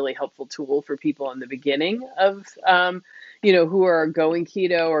be a really helpful tool for people in the beginning of who are going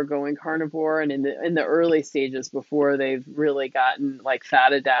keto or going carnivore and in the early stages before they've really gotten like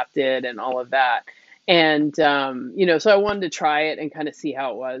fat adapted and all of that. And so I wanted to try it and kind of see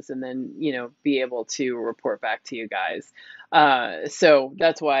how it was and then, be able to report back to you guys. So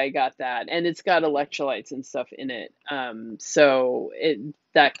that's why I got that, and it's got electrolytes and stuff in it. So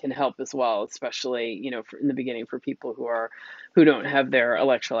that can help as well, especially in the beginning for people who don't have their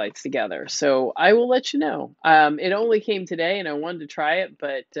electrolytes together. So I will let you know. It only came today, and I wanted to try it,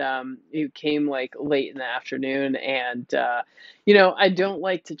 but it came like late in the afternoon, and I don't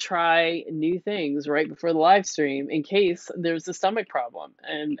like to try new things right before the live stream in case there's a stomach problem,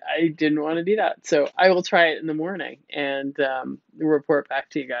 and I didn't want to do that. So I will try it in the morning and report back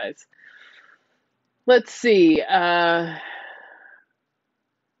to you guys. Let's see.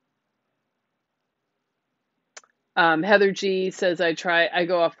 Heather G says I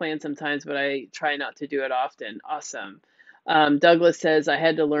go off plan sometimes, but I try not to do it often. Awesome. Douglas says I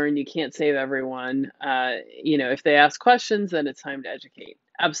had to learn you can't save everyone. If they ask questions, then it's time to educate.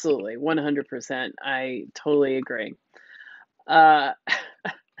 Absolutely, 100%. I totally agree. Uh,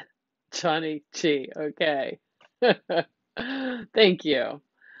 Johnny G. Okay. Thank you.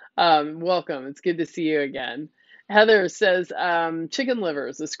 Welcome. It's good to see you again. Heather says, chicken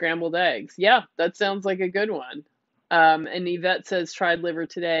livers with scrambled eggs. Yeah, that sounds like a good one. And Yvette says, tried liver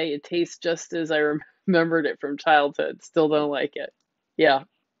today. It tastes just as I remembered it from childhood. Still don't like it. Yeah,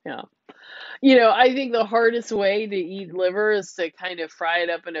 yeah. I think the hardest way to eat liver is to kind of fry it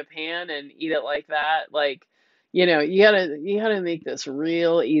up in a pan and eat it like that. Like, you gotta make this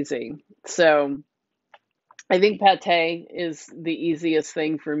real easy. So I think pate is the easiest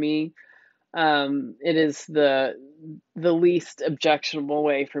thing for me. It is the least objectionable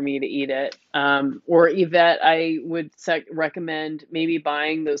way for me to eat it. Or Yvette, I would recommend maybe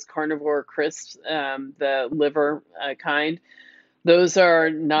buying those carnivore crisps, the liver kind. Those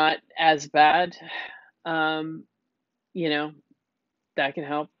are not as bad. Um, you know, that can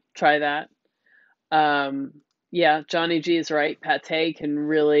help. Try that. Um, yeah, Johnny G is right. Pate can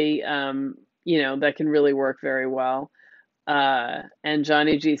really, that can really work very well. And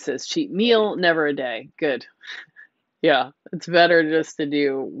Johnny G says, cheat meal, never a day. Good. Yeah, it's better just to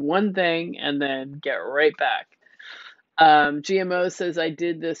do one thing and then get right back. GMO says, I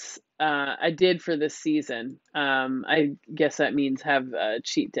did for this season. I guess that means have a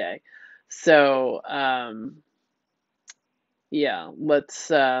cheat day. So, yeah, but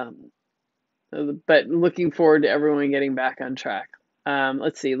looking forward to everyone getting back on track.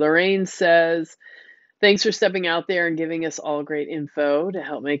 Let's see. Lorraine says, thanks for stepping out there and giving us all great info to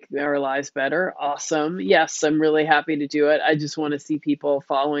help make our lives better. Awesome. Yes, I'm really happy to do it. I just want to see people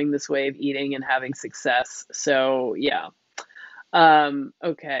following this way of eating and having success. So, yeah.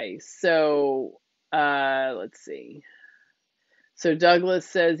 Okay. So, let's see. So Douglas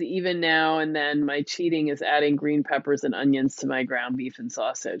says, even now and then, my cheating is adding green peppers and onions to my ground beef and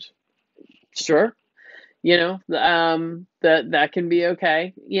sausage. Sure. That can be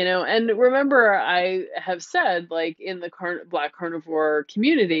okay. And remember, I have said, like, in the Black carnivore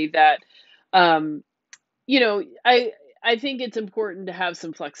community that um you know i I think it's important to have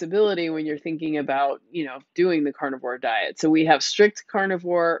some flexibility when you're thinking about doing the carnivore diet. So we have strict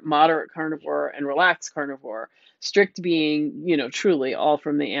carnivore, moderate carnivore, and relaxed carnivore. Strict being truly all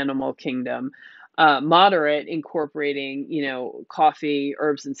from the animal kingdom. Moderate incorporating coffee,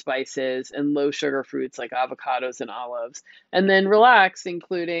 herbs and spices, and low sugar fruits like avocados and olives. And then relaxed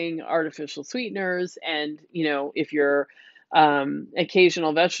including artificial sweeteners, and if you're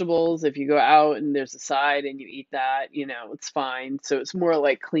occasional vegetables, if you go out and there's a side and you eat that, it's fine. So it's more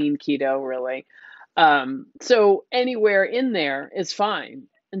like clean keto, really. So anywhere in there is fine.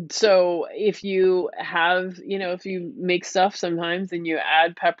 And so if you make stuff sometimes and you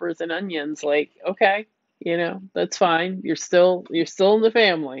add peppers and onions, like, okay, that's fine. You're still in the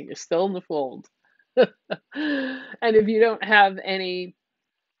family. You're still in the fold. And if you don't have any,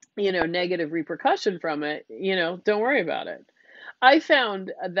 negative repercussion from it, don't worry about it. I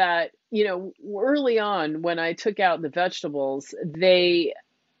found that, early on when I took out the vegetables,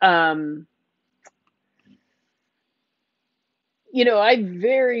 um, I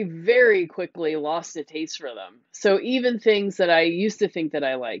very, very quickly lost a taste for them. So even things that I used to think that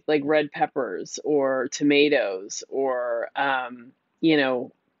I liked, like red peppers or tomatoes or, you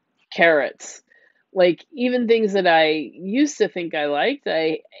know, carrots, like even things that I used to think I liked,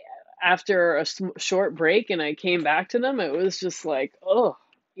 after a short break and I came back to them, it was just like, oh.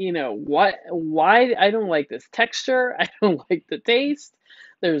 why I don't like this texture. I don't like the taste.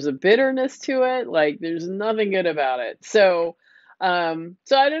 There's a bitterness to it. Like there's nothing good about it. So I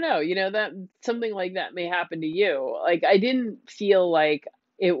don't know, that something like that may happen to you. Like I didn't feel like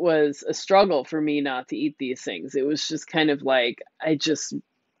it was a struggle for me not to eat these things. It was just kind of like I just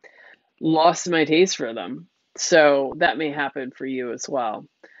lost my taste for them. So that may happen for you as well.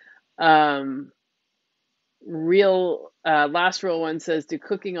 Um, last real one says, do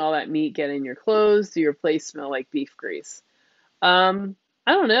cooking all that meat get in your clothes? Do your place smell like beef grease?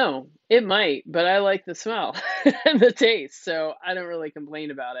 I don't know. It might, but I like the smell and the taste, so I don't really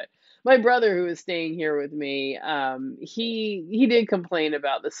complain about it. My brother, who is staying here with me, he did complain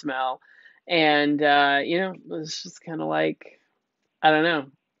about the smell, and it was just kind of like, I don't know.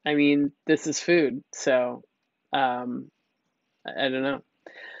 I mean, this is food, so um, I don't know.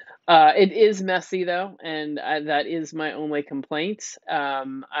 It is messy though, and that is my only complaint.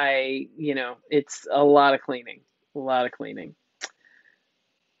 It's a lot of cleaning, a lot of cleaning.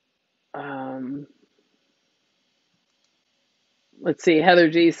 Um, let's see. Heather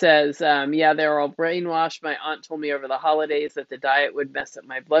G says, yeah, they're all brainwashed. My aunt told me over the holidays that the diet would mess up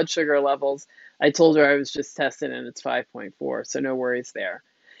my blood sugar levels. I told her I was just tested and it's 5.4, so no worries there.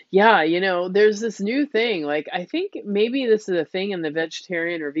 Yeah, there's this new thing. Like, I think maybe this is a thing in the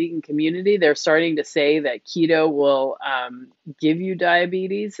vegetarian or vegan community. They're starting to say that keto will give you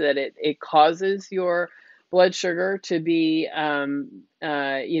diabetes, that it causes your blood sugar to be,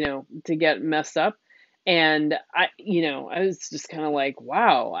 to get messed up. And I was just kind of like,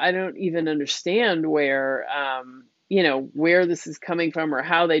 wow, I don't even understand where this is coming from or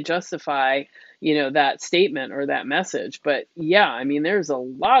how they justify, that statement or that message. But yeah, I mean, there's a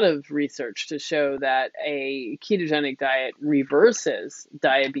lot of research to show that a ketogenic diet reverses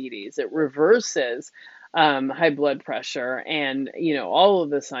diabetes, it reverses high blood pressure and, all of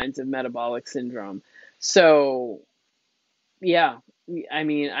the signs of metabolic syndrome. So, yeah, I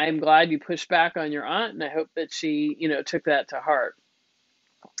mean, I'm glad you pushed back on your aunt, and I hope that she, took that to heart.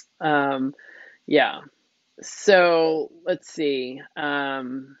 Um, yeah. So let's see.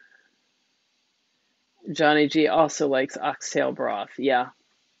 Johnny G also likes oxtail broth. Yeah,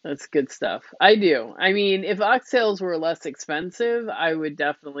 that's good stuff. I do. I mean, if oxtails were less expensive, I would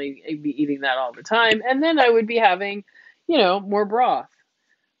definitely be eating that all the time, and then I would be having, more broth.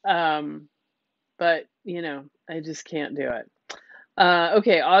 Um, but I just can't do it.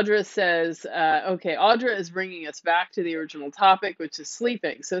 Okay, Audra is bringing us back to the original topic, which is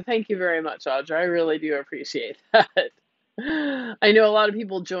sleeping. So thank you very much, Audra. I really do appreciate that. I know a lot of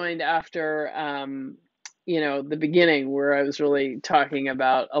people joined after, the beginning where I was really talking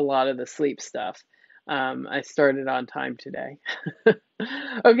about a lot of the sleep stuff. I started on time today.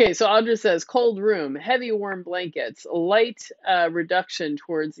 Okay, so Audra says cold room, heavy warm blankets, light reduction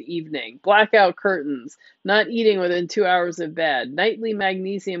towards the evening, blackout curtains, not eating within 2 hours of bed, nightly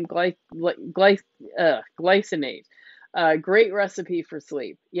magnesium glycinate. Great recipe for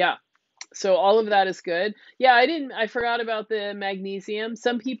sleep. Yeah, so all of that is good. Yeah, I forgot about the magnesium.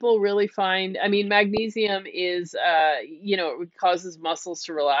 Some people really find, I mean, magnesium is, it causes muscles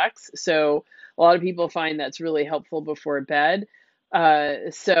to relax. So a lot of people find that's really helpful before bed.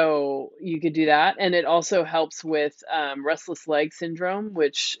 So you could do that. And it also helps with restless leg syndrome,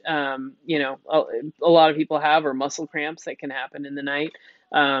 which, a lot of people have, or muscle cramps that can happen in the night.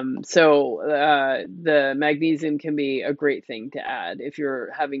 The magnesium can be a great thing to add if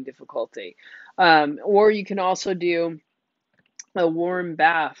you're having difficulty. Or you can also do a warm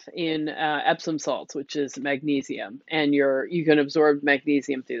bath in Epsom salts, which is magnesium, and you can absorb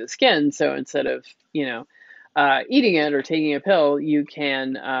magnesium through the skin. So instead of eating it or taking a pill, you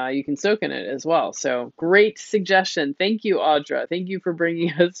can soak in it as well. So great suggestion. Thank you, Audra. Thank you for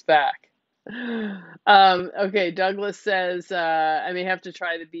bringing us back. Okay, Douglas says, I may have to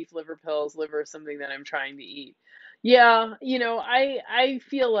try the beef liver pills. Liver is something that I'm trying to eat. Yeah, I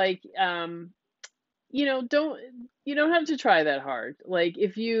feel like, don't you don't have to try that hard. Like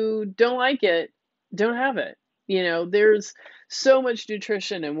if you don't like it, don't have it. There's so much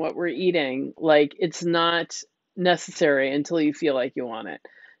nutrition in what we're eating. Like it's not necessary until you feel like you want it.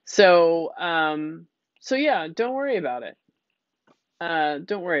 So yeah, don't worry about it.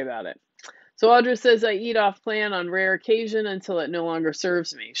 Don't worry about it. So Audra says, I eat off plan on rare occasion until it no longer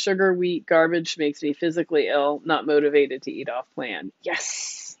serves me. Sugar, wheat, garbage makes me physically ill, not motivated to eat off plan.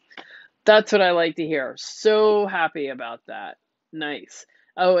 Yes, that's what I like to hear. So happy about that. Nice.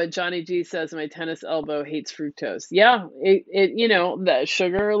 Oh, and Johnny G says, my tennis elbow hates fructose. Yeah, the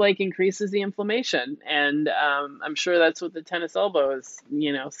sugar like increases the inflammation. And I'm sure that's what the tennis elbow is,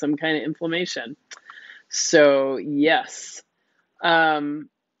 some kind of inflammation. So, yes.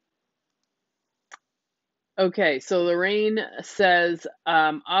 Okay, so Lorraine says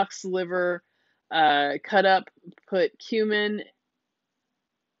ox liver, cut up, put cumin.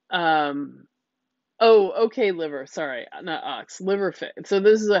 Um, oh, okay, liver. Sorry, not ox. Liver fit. So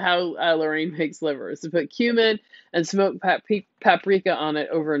this is how Lorraine makes liver: is to put cumin and smoked paprika on it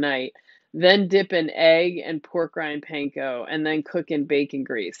overnight. Then dip in egg and pork rind panko, and then cook in bacon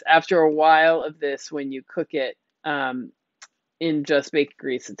grease. After a while of this, when you cook it in just bacon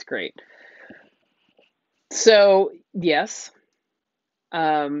grease, it's great. So yes,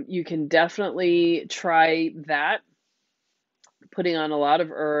 you can definitely try that, putting on a lot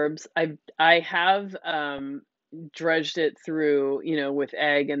of herbs. I have dredged it through, with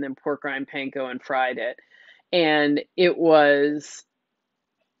egg and then pork rind panko and fried it. And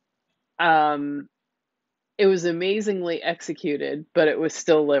um it was amazingly executed, but it was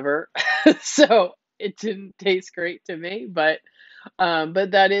still liver. So it didn't taste great to me, but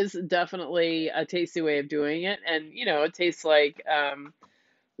that is definitely a tasty way of doing it. And it tastes like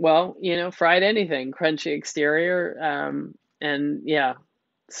well, fried anything, crunchy exterior, and yeah.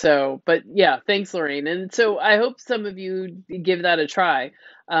 So, but yeah, thanks, Lorraine. And so I hope some of you give that a try.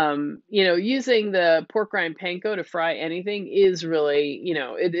 Using the pork rind panko to fry anything is really,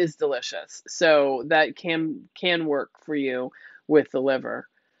 it is delicious. So that can work for you with the liver.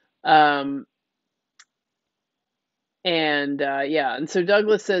 Um, and yeah, and so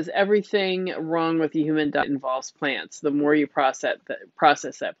Douglas says everything wrong with the human diet involves plants. The more you process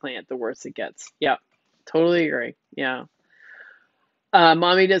that plant, the worse it gets. Yeah, totally agree. Yeah.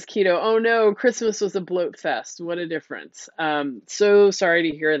 Mommy does keto. Oh no, Christmas was a bloat fest. What a difference. So sorry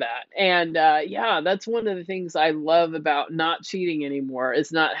to hear that. And yeah, that's one of the things I love about not cheating anymore,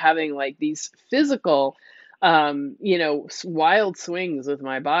 is not having like these physical, wild swings with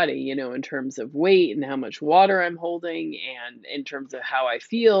my body, in terms of weight and how much water I'm holding, and in terms of how I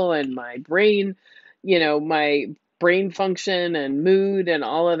feel and my brain, my brain function and mood and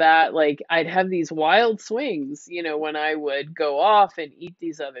all of that. Like, I'd have these wild swings, when I would go off and eat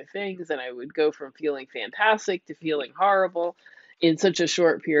these other things, and I would go from feeling fantastic to feeling horrible in such a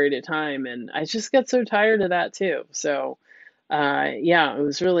short period of time. And I just got so tired of that too. So, yeah, it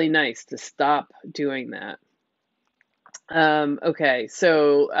was really nice to stop doing that. Okay,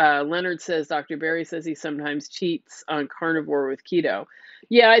 so Leonard says Dr. Barry says he sometimes cheats on carnivore with keto.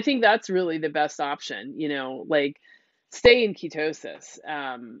 Yeah, I think that's really the best option, like stay in ketosis,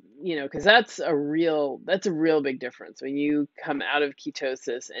 because that's a real big difference when you come out of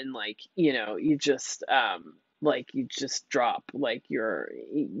ketosis, and like, you just drop, like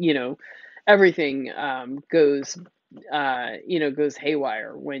everything goes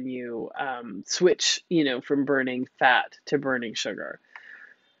haywire when you switch, from burning fat to burning sugar.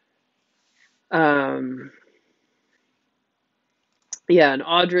 Um, yeah, and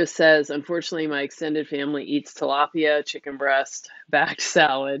Audra says, unfortunately, my extended family eats tilapia, chicken breast, bagged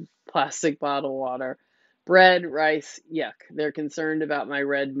salad, plastic bottle water, bread, rice. Yuck. They're concerned about my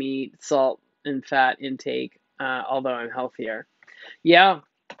red meat, salt, and fat intake, although I'm healthier. Yeah,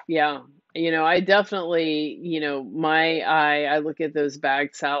 yeah. I definitely, I look at those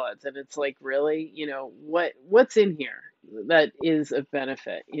bagged salads, and it's like, really, what's in here that is of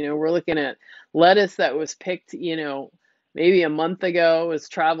benefit? We're looking at lettuce that was picked, maybe a month ago, has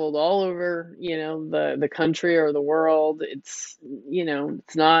traveled all over, the country or the world. It's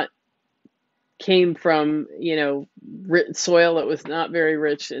not came from, soil that was not very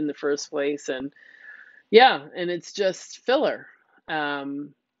rich in the first place. And yeah, and it's just filler.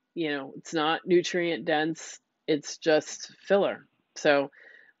 It's not nutrient dense. It's just filler. So,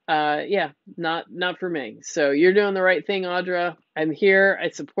 yeah, not for me. So you're doing the right thing, Audra. I'm here. I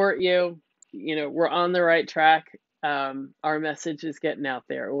support you. We're on the right track. Our message is getting out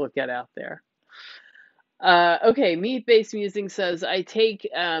there. We'll get out there. Okay, Meat-Based Musing says, I take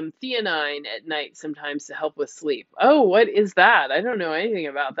theanine at night sometimes to help with sleep. Oh, what is that? I don't know anything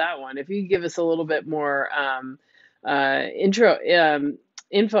about that one. If you could give us a little bit more intro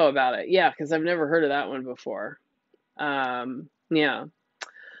info about it. Yeah, because I've never heard of that one before. Yeah.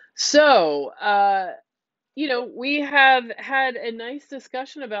 So, we have had a nice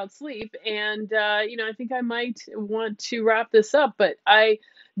discussion about sleep, and I think I might want to wrap this up, but I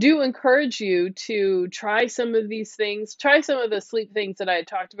do encourage you to try some of these things, try some of the sleep things that I had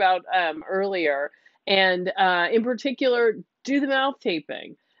talked about earlier, and in particular, do the mouth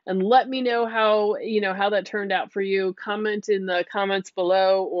taping. And let me know how that turned out for you. Comment in the comments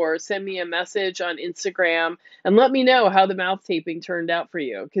below, or send me a message on Instagram, and let me know how the mouth taping turned out for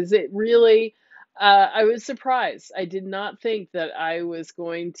you, because it really, I was surprised. I did not think that I was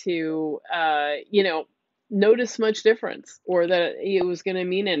going to, notice much difference, or that it was going to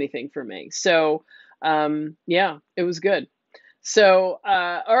mean anything for me. So, Yeah, it was good. So,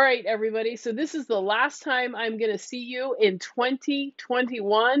 all right, everybody. So this is the last time I'm going to see you in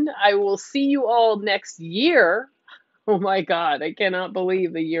 2021. I will see you all next year. Oh my God, I cannot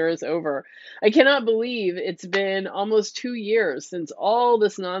believe the year is over. I cannot believe it's been almost 2 years since all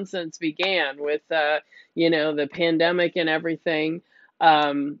this nonsense began with, the pandemic and everything.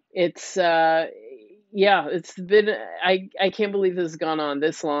 It's, yeah, it's been, I can't believe this has gone on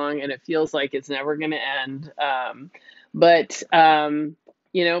this long and it feels like it's never going to end. But,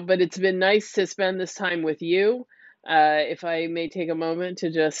 but it's been nice to spend this time with you. If I may take a moment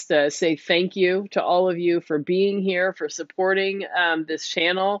to just say thank you to all of you for being here, for supporting this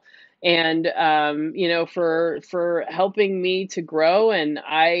channel, and for helping me to grow. And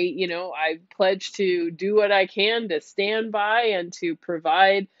I pledge to do what I can to stand by and to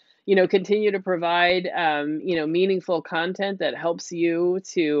provide, continue to provide, meaningful content that helps you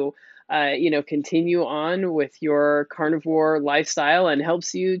to continue on with your carnivore lifestyle and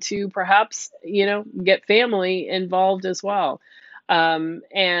helps you to perhaps, get family involved as well. I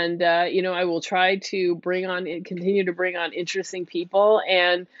will try to continue to bring on interesting people.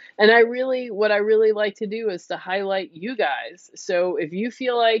 And what I really like to do is to highlight you guys. So if you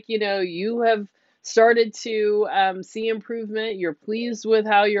feel like, you have started to see improvement, you're pleased with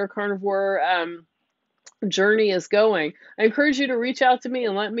how your carnivore journey is going, I encourage you to reach out to me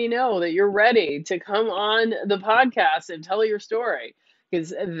and let me know that you're ready to come on the podcast and tell your story, because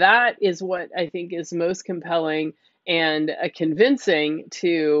that is what I think is most compelling and convincing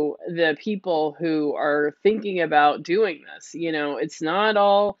to the people who are thinking about doing this. It's not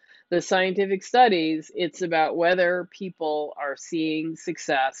all the scientific studies, it's about whether people are seeing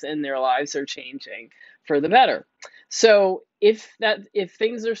success and their lives are changing for the better. So if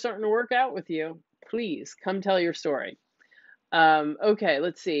things are starting to work out with you, please come tell your story. Okay,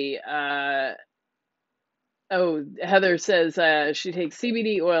 let's see. Oh, Heather says she takes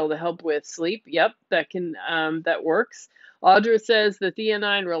CBD oil to help with sleep. Yep, that works. Audra says the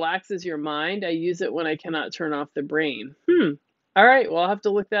theanine relaxes your mind. I use it when I cannot turn off the brain. All right, well, I'll have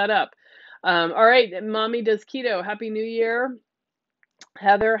to look that up. All right, Mommy does keto. Happy New Year.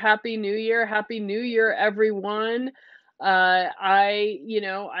 Heather, happy New Year. Happy New Year, everyone. I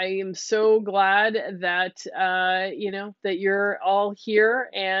am so glad that, that you're all here,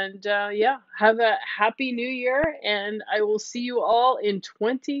 and, yeah, have a happy New Year, and I will see you all in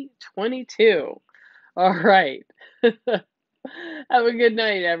 2022. All right. Have a good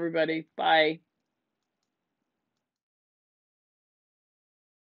night, everybody. Bye.